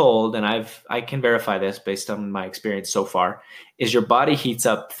been told, and I can verify this based on my experience so far, is your body heats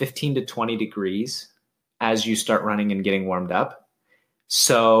up 15 to 20 degrees as you start running and getting warmed up.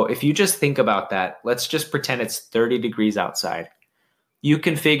 So if you just think about that, let's just pretend it's 30 degrees outside. You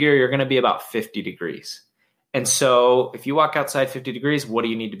can figure you're going to be about 50 degrees. And so if you walk outside 50 degrees, what do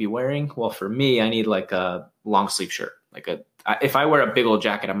you need to be wearing? Well, for me, I need like a long sleeve shirt. If I wear a big old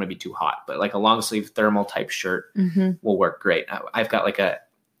jacket, I'm going to be too hot, but like a long sleeve thermal type shirt will work great. I've got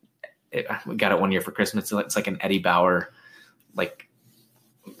we got it one year for Christmas. It's like an Eddie Bauer, like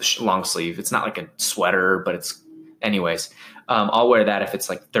long sleeve. It's not like a sweater, but anyways, I'll wear that if it's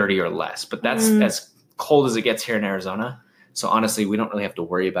like 30 or less, but that's as cold as it gets here in Arizona. So honestly, we don't really have to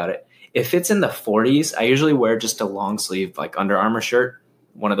worry about it. If it's in the 40s, I usually wear just a long sleeve, like Under Armour shirt,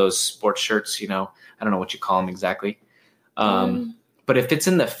 one of those sports shirts, I don't know what you call them exactly. But if it's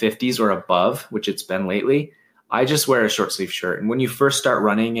in the 50s or above, which it's been lately, I just wear a short sleeve shirt. And when you first start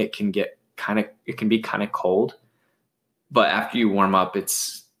running, it can be kind of cold, but after you warm up,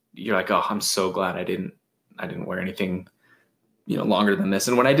 you're like, oh, I'm so glad I didn't wear anything, longer than this.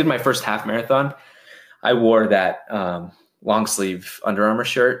 And when I did my first half marathon, I wore that, long sleeve Under Armour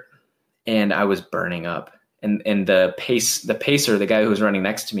shirt and I was burning up, and the pacer, the guy who was running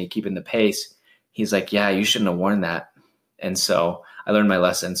next to me, keeping the pace, he's like, yeah, you shouldn't have worn that. And so I learned my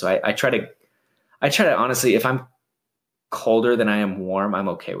lesson. So I try to honestly, if I'm colder than I am warm, I'm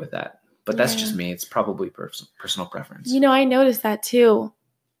okay with that. But that's just me. It's probably personal preference. I noticed that too,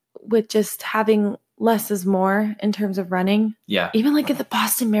 with just having less is more in terms of running. Yeah. Even like at the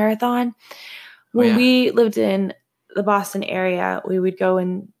Boston Marathon, when we lived in the Boston area, we would go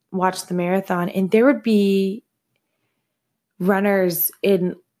and watch the marathon, and there would be runners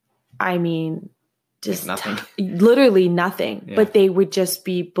in, just nothing. Literally nothing, but they would just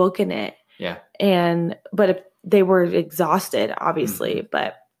be booking it. Yeah. But they were exhausted, obviously,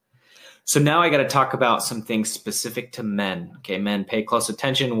 but. So now I got to talk about some things specific to men. Okay. Men, pay close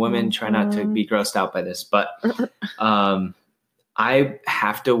attention. Women, try not to be grossed out by this, but, I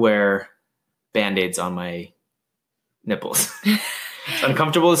have to wear Band-Aids on my nipples. It's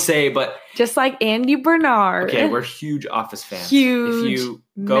uncomfortable to say, but just like Andy Bernard. Okay, we're huge Office fans. Huge. If you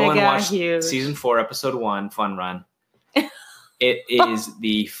go and watch season 4, episode 1, Fun Run, it is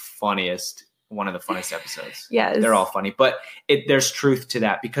the funniest, one of the funniest episodes. Yes. They're all funny, but there's truth to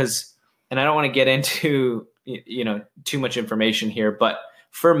that because, and I don't want to get into, too much information here, but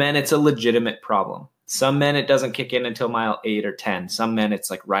for men, it's a legitimate problem. Some men, it doesn't kick in until mile 8 or 10. Some men,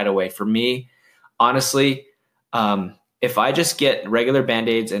 it's like right away. For me, honestly, if I just get regular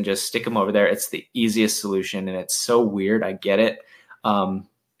Band-Aids and just stick them over there, it's the easiest solution. And it's so weird. I get it.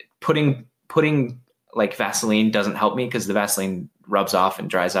 Putting like Vaseline doesn't help me because the Vaseline rubs off and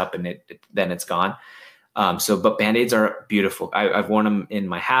dries up and then it's gone. But Band-Aids are beautiful. I've worn them in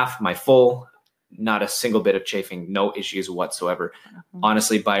my half, my full, not a single bit of chafing, no issues whatsoever.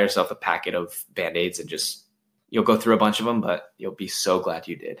 Honestly, buy yourself a packet of Band-Aids and you'll go through a bunch of them, but you'll be so glad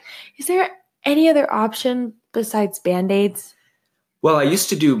you did. Is there Any other option besides Band-Aids? Well, I used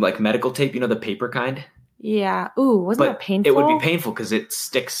to do like medical tape, the paper kind. Yeah. Ooh, wasn't that But painful? it would be painful because it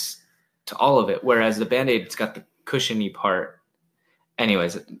sticks to all of it. Whereas the Band-Aid, it's got the cushiony part.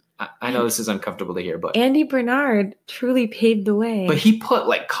 Anyways, I know this is uncomfortable to hear, but Andy Bernard truly paved the way. But he put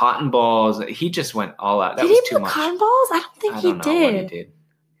like cotton balls. He just went all out. That did was he too put much. cotton balls? I don't think I he don't know what he did. did.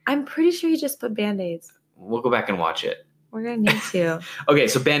 I'm pretty sure he just put Band-Aids. We'll go back and watch it. We're going to need to. Okay,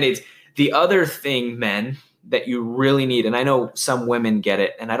 so Band-Aids. The other thing, men, that you really need, and I know some women get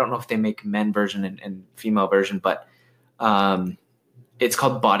it, and I don't know if they make men version and female version, but it's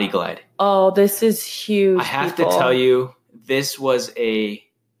called Body Glide. Oh, this is huge. I have to tell you, this was a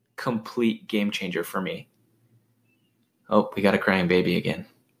complete game changer for me. Oh, we got a crying baby again.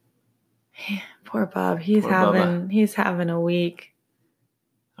 Poor Bob. He's Poor having a week.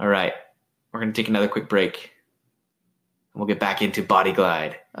 All right. We're going to take another quick break. And we'll get back into Body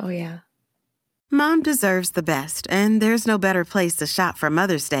Glide. Oh, yeah. Mom deserves the best, and there's no better place to shop for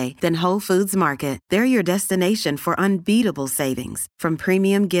Mother's Day than Whole Foods Market. They're your destination for unbeatable savings, from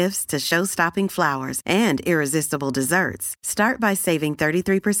premium gifts to show-stopping flowers and irresistible desserts. Start by saving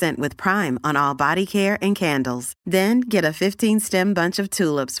 33% with Prime on all body care and candles. Then get a 15-stem bunch of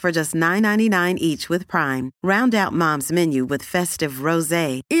tulips for just $9.99 each with Prime. Round out Mom's menu with festive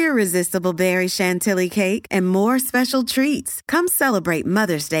rosé, irresistible berry chantilly cake, and more special treats. Come celebrate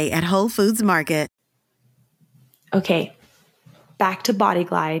Mother's Day at Whole Foods Market. Okay, back to Body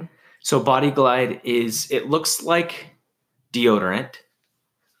Glide. So Body Glide it looks like deodorant,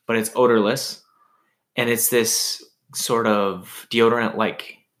 but it's odorless. And it's this sort of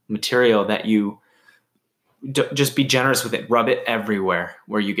deodorant-like material that you just be generous with it. Rub it everywhere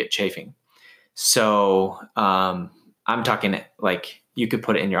where you get chafing. So I'm talking like you could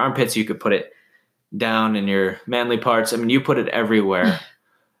put it in your armpits. You could put it down in your manly parts. I mean, you put it everywhere.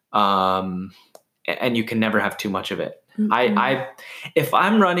 And you can never have too much of it. Mm-hmm. If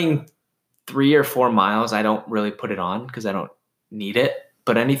I'm running 3 or 4 miles, I don't really put it on because I don't need it.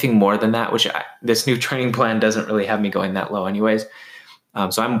 But anything more than that, this new training plan doesn't really have me going that low anyways.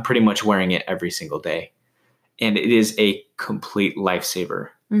 So I'm pretty much wearing it every single day. And it is a complete lifesaver.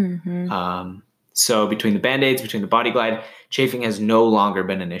 Mm-hmm. So between the Band-Aids, between the Body Glide, chafing has no longer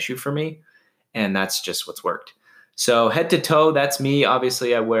been an issue for me. And that's just what's worked. So head to toe, that's me.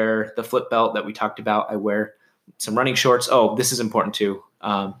 Obviously, I wear the flip belt that we talked about. I wear some running shorts. Oh, this is important too.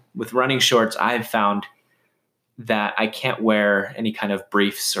 With running shorts, I've found that I can't wear any kind of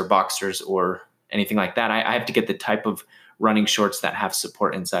briefs or boxers or anything like that. I have to get the type of running shorts that have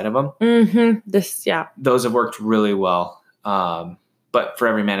support inside of them. Mm-hmm. Those have worked really well. But for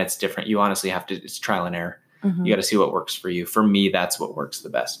every man, it's different. You honestly it's trial and error. Mm-hmm. You got to see what works for you. For me, that's what works the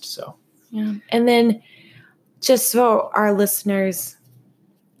best. So, yeah. And then, just so our listeners,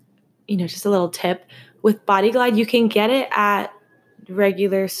 just a little tip, with Body Glide, you can get it at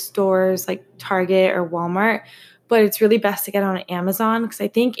regular stores like Target or Walmart, but it's really best to get it on Amazon because I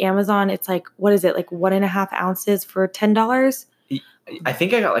think Amazon, it's like, what is it? Like 1.5 ounces for $10? I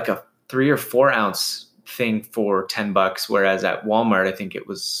think I got like a 3 or 4 ounce thing for $10, whereas at Walmart, I think it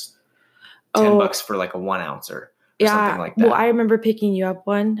was $10 for like a 1 ouncer or something like that. Well, I remember picking you up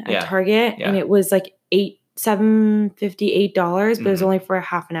one at Target and it was like $7.50, $8, but it was only for a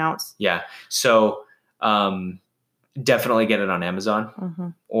half an ounce. Yeah. So definitely get it on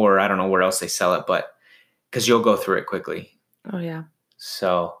Amazon or I don't know where else they sell it, but because you'll go through it quickly. Oh, yeah.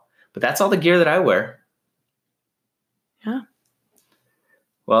 So, but that's all the gear that I wear. Yeah.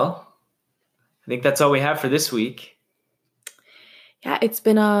 Well, I think that's all we have for this week. Yeah, it's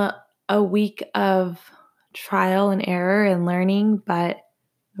been a week of trial and error and learning, but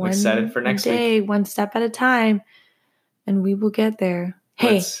I'm excited for next week. One step at a time, and we will get there.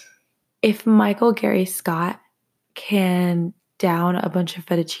 Hey, if Michael Gary Scott can down a bunch of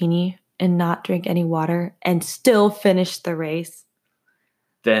fettuccine and not drink any water and still finish the race,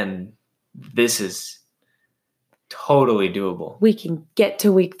 then this is totally doable. We can get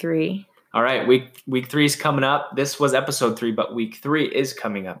to week 3. All right, week 3 is coming up. This was episode 3, but week 3 is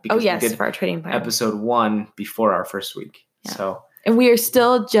coming up because we did for our training plan. Episode 1 before our first week. Yeah. And we are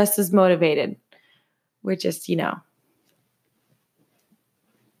still just as motivated. We're just,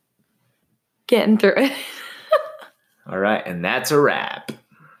 getting through it. All right, and that's a wrap.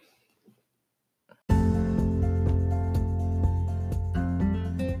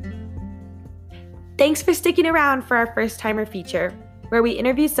 Thanks for sticking around for our first timer feature, where we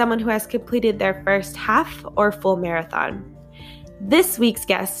interview someone who has completed their first half or full marathon. This week's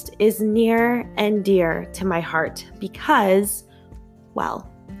guest is near and dear to my heart because,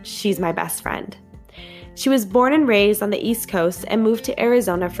 well, she's my best friend. She was born and raised on the East Coast and moved to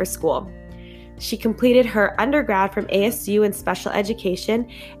Arizona for school. She completed her undergrad from ASU in special education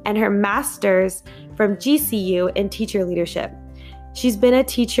and her master's from GCU in teacher leadership. She's been a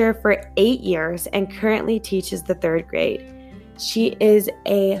teacher for 8 years and currently teaches the 3rd grade. She is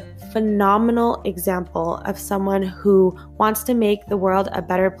a phenomenal example of someone who wants to make the world a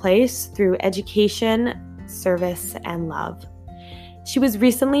better place through education, service, and love. She was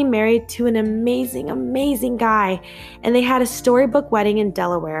recently married to an amazing guy, and they had a storybook wedding in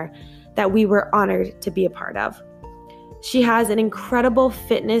Delaware that we were honored to be a part of. She has an incredible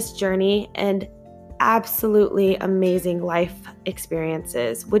fitness journey and absolutely amazing life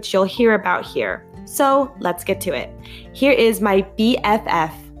experiences, which you'll hear about here. So let's get to it. Here is my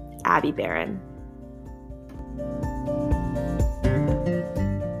BFF, Abby Barron.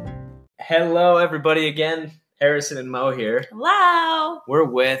 Hello, everybody again. Harrison and Mo here. Hello. We're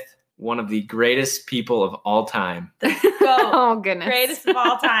with one of the greatest people of all time. Go. Oh, goodness. Greatest of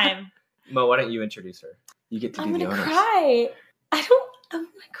all time. Mo, why don't you introduce her? You get to I'm do the going to honors. cry. I'm going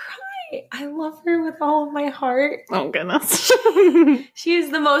to cry. I love her with all of my heart. Oh, goodness. She is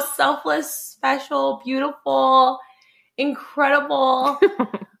the most selfless, special, beautiful, incredible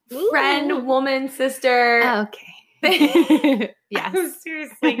friend, woman, sister. Okay. I'm Yes.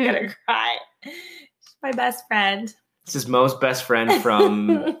 seriously going to cry. She's my best friend. This is Mo's best friend from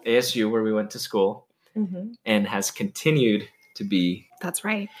ASU, where we went to school, and has continued to be That's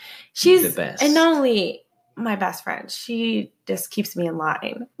right. She's the best. And not only my best friend, she just keeps me in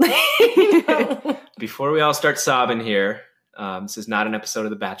line. Before we all start sobbing here, this is not an episode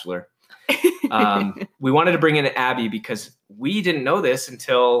of The Bachelor. We wanted to bring in Abby because we didn't know this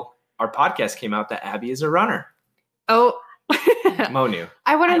until our podcast came out that Abby is a runner. Oh, Mo knew.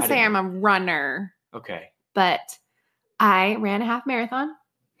 I wouldn't I say didn't. I'm a runner, Okay. but I ran a half marathon.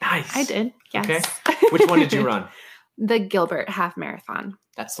 Nice. I did. Yes. Okay. Which one did you run? The Gilbert half marathon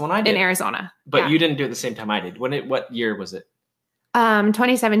That's the one I did. in Arizona. But Yeah. you didn't do it the same time I did. What year was it?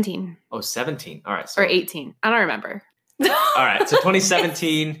 2017 Oh, 17. All right. So, or 18. I don't remember. all right. So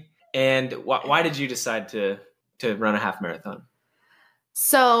 2017. And why did you decide to run a half marathon?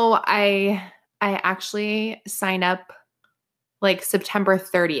 So I actually signed up like September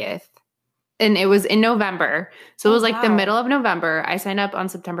 30th. And it was in November. So it was like the wow. middle of November. I signed up on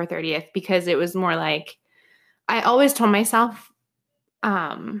September 30th because it was more like, I always told myself,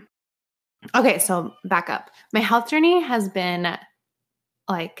 okay, so back up. My health journey has been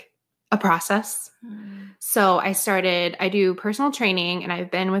like a process. So I do personal training, and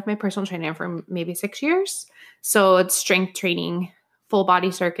I've been with my personal trainer for maybe 6 years. So it's strength training, full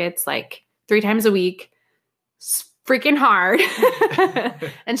body circuits, like 3 times a week. It's freaking hard.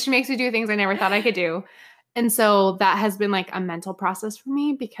 And she makes me do things I never thought I could do. And so that has been like a mental process for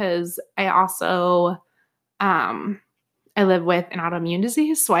me because I also, I live with an autoimmune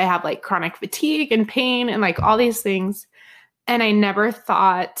disease. So I have like chronic fatigue and pain and like all these things. And I never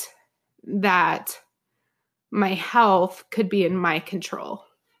thought that my health could be in my control.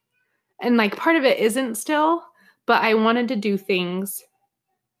 And like part of it isn't still, but I wanted to do things.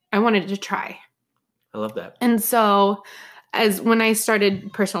 I wanted to try. I love that. And so when I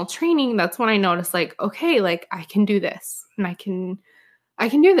started personal training, that's when I noticed like, okay, like I can do this and I can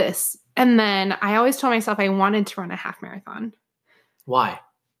do this. And then I always told myself I wanted to run a half marathon. Why?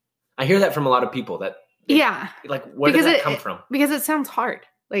 I hear that from a lot of people that, Yeah. like, where did that come from? Because it sounds hard.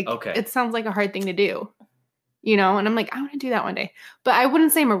 Like, Okay. It sounds like a hard thing to do, you know? And I'm like, I want to do that one day. But I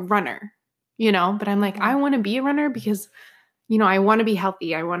wouldn't say I'm a runner, you know? But I'm like, I want to be a runner because, you know, I want to be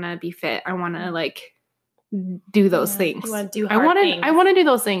healthy. I want to be fit. I want to, like, do those things. You want to do I hard want things. to do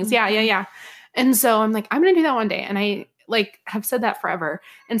those things. Yeah. And so I'm like, I'm going to do that one day. And I, like, have said that forever.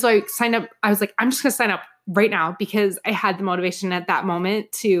 And so I signed up. I was like, I'm just going to sign up right now because I had the motivation at that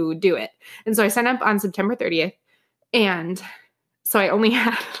moment to do it. And so I signed up on September 30th. And so I only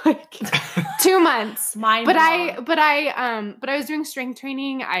had like 2 months. But I was doing strength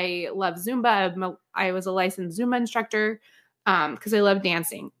training. I love Zumba. I was a licensed Zumba instructor because I love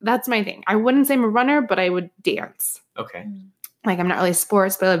dancing. That's my thing. I wouldn't say I'm a runner, but I would dance. Okay. Like, I'm not really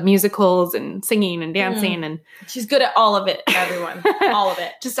sports, but I love musicals and singing and dancing and She's good at all of it, everyone. All of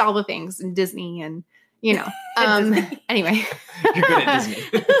it. just all the things and Disney and, you know. Anyway. You're good at Disney.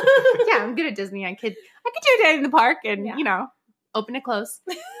 Yeah, I'm good at Disney. I could do a day in the park and, you know, open to close.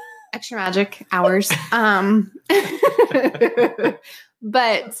 Extra magic hours.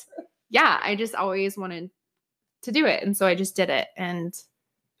 But yeah, I just always wanted to do it. And so I just did it. And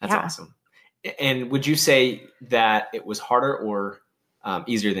That's awesome. And would you say that it was harder or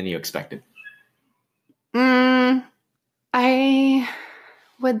easier than you expected? I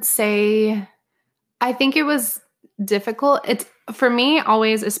would say, I think it was difficult. It's for me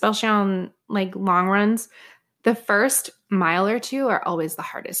always, especially on like long runs, the first mile or two are always the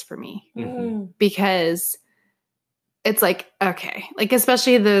hardest for me because it's like, okay, like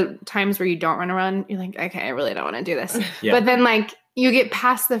especially the times where you don't want to run, you're like, okay, I really don't want to do this. Yeah. But then like you get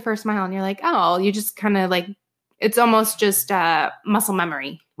past the first mile and you're like, oh, you just kind of like, it's almost just muscle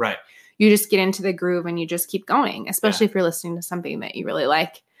memory. Right. You just get into the groove and you just keep going, especially if you're listening to something that you really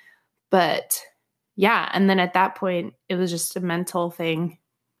like. But yeah, and then at that point, it was just a mental thing.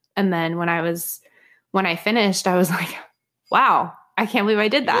 And then when I finished, I was like, wow, I can't believe I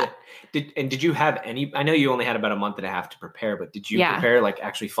did that. Did you have any, I know you only had about a month and a half to prepare, but did you prepare, like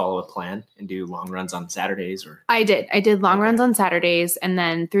actually follow a plan and do long runs on Saturdays or? I did long runs on Saturdays. And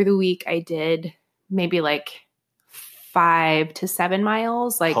then through the week, I did maybe like 5 to 7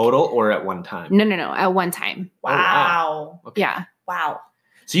 miles. Like total or at one time? No, at one time. Wow. Okay. Yeah. Wow.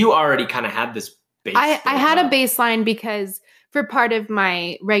 So you already kind of had this base. I had a baseline because for part of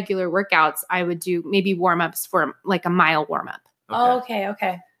my regular workouts, I would do maybe warm-ups for like a mile warm-up. Okay. All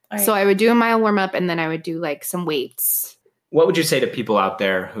right. So I would do a mile warm-up and then I would do like some weights. What would you say to people out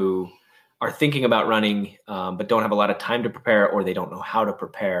there who are thinking about running but don't have a lot of time to prepare or they don't know how to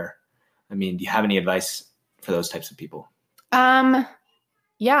prepare? I mean, do you have any advice for those types of people?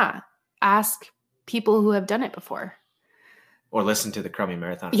 Yeah. Ask people who have done it before. Or listen to the Crummy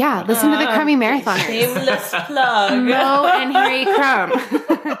Marathon. Yeah, listen to the Crummy Marathoners. Shameless plug. Mo and Harry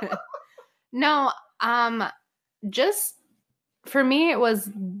Crumb. No, just for me, it was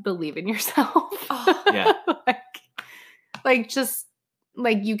believe in yourself. Yeah. like just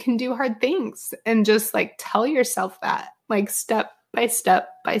like you can do hard things and just like tell yourself that like step by step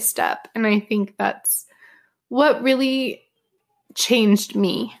by step. And I think that's what really changed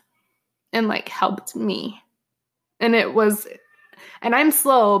me and like helped me. And it was, and I'm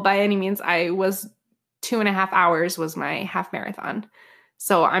slow by any means. I was 2.5 hours was my half marathon.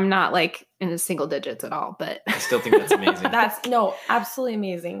 So I'm not like in the single digits at all, but I still think that's amazing. That's absolutely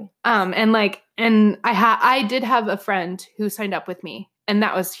amazing. And I did have a friend who signed up with me and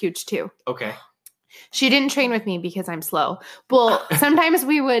that was huge too. Okay. She didn't train with me because I'm slow. Well, sometimes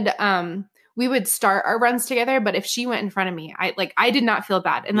we would start our runs together, but if she went in front of me, I did not feel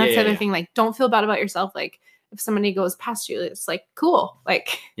bad. And that's the other thing, like, don't feel bad about yourself. Like if somebody goes past you, it's like, cool.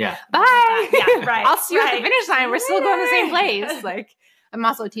 Like, yeah, bye. Yeah, right. I'll see you at the finish line. We're still going to the same place. Like, I'm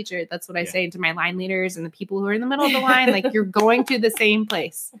also a teacher. That's what I say to my line leaders and the people who are in the middle of the line. Like, you're going to the same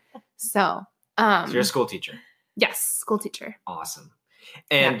place. So you're a school teacher. Yes, school teacher. Awesome.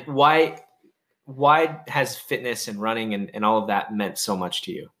 And why has fitness and running and all of that meant so much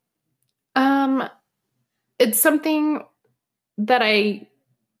to you? It's something that I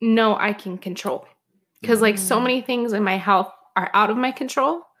know I can control because like so many things in my health are out of my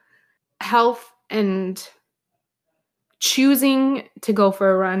control. Health and choosing to go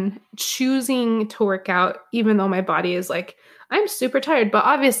for a run, choosing to work out, even though my body is like, I'm super tired, but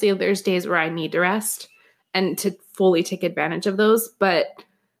obviously there's days where I need to rest and to fully take advantage of those. But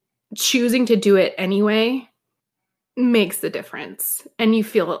choosing to do it anyway makes the difference. And you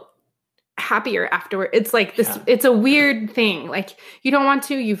feel happier afterward. It's like this, it's a weird thing. Like you don't want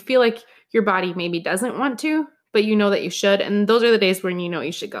to, you feel like your body maybe doesn't want to, but you know that you should. And those are the days when you know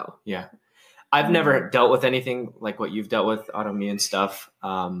you should go. Yeah. I've never dealt with anything like what you've dealt with, autoimmune stuff.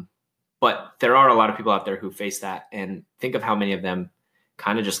 But there are a lot of people out there who face that and think of how many of them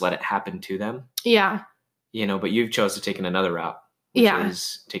kind of just let it happen to them. Yeah. You know, but you've chose to take another route. Which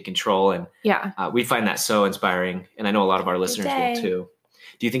is take control. And we find that so inspiring. And I know a lot of our listeners will too.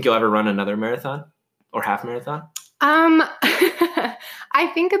 Do you think you'll ever run another marathon or half marathon? I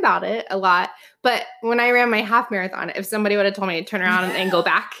think about it a lot, but when I ran my half marathon, if somebody would have told me to turn around and go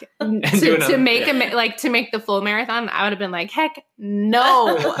back to make to make the full marathon, I would have been like, heck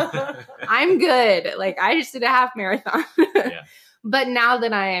no, I'm good. Like I just did a half marathon. But now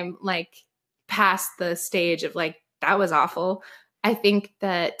that I am like past the stage of like, that was awful. I think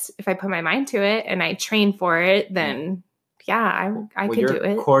that if I put my mind to it and I train for it, then I could do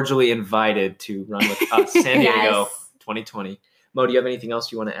it. Cordially invited to run with us, San Diego 2020. Mo, do you have anything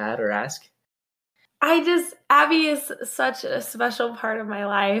else you want to add or ask? Abby is such a special part of my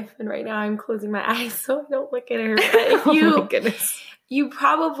life. And right now I'm closing my eyes so I don't look at her. But if you, oh my goodness. You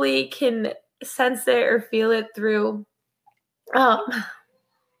probably can sense it or feel it through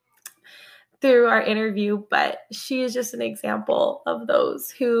our interview, but she is just an example of those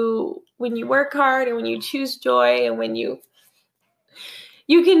who, when you work hard and when you choose joy and when you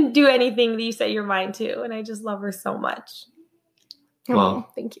can do anything that you set your mind to. And I just love her so much.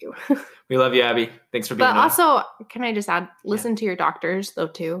 Well, thank you. We love you, Abby. Thanks for being on. But also, can I just add, listen to your doctors though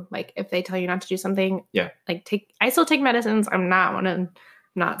too. Like if they tell you not to do something, like I still take medicines. I'm not one of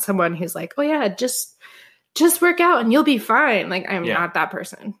not someone who's like, oh yeah, just work out and you'll be fine. Like I'm not that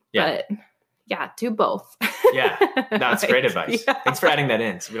person, but yeah, do both. Yeah, that's great advice. Yeah. Thanks for adding that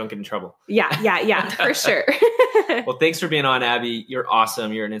in so we don't get in trouble. Yeah, for sure. Well, thanks for being on, Abby. You're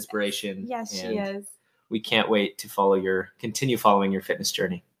awesome. You're an inspiration. Yes, she is. We can't wait to continue following your fitness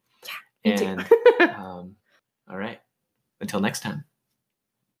journey. Yeah, me and too. All right, until next time.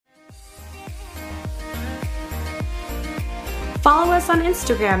 Follow us on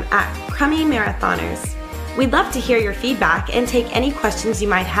Instagram at Crummy Marathoners. We'd love to hear your feedback and take any questions you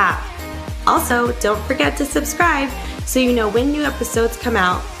might have. Also, don't forget to subscribe so you know when new episodes come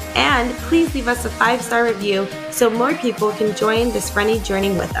out. And please leave us a 5-star review so more people can join this running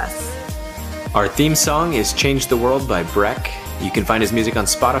journey with us. Our theme song is Change the World by Breck. You can find his music on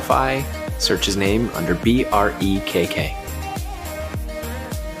Spotify. Search his name under BREKK.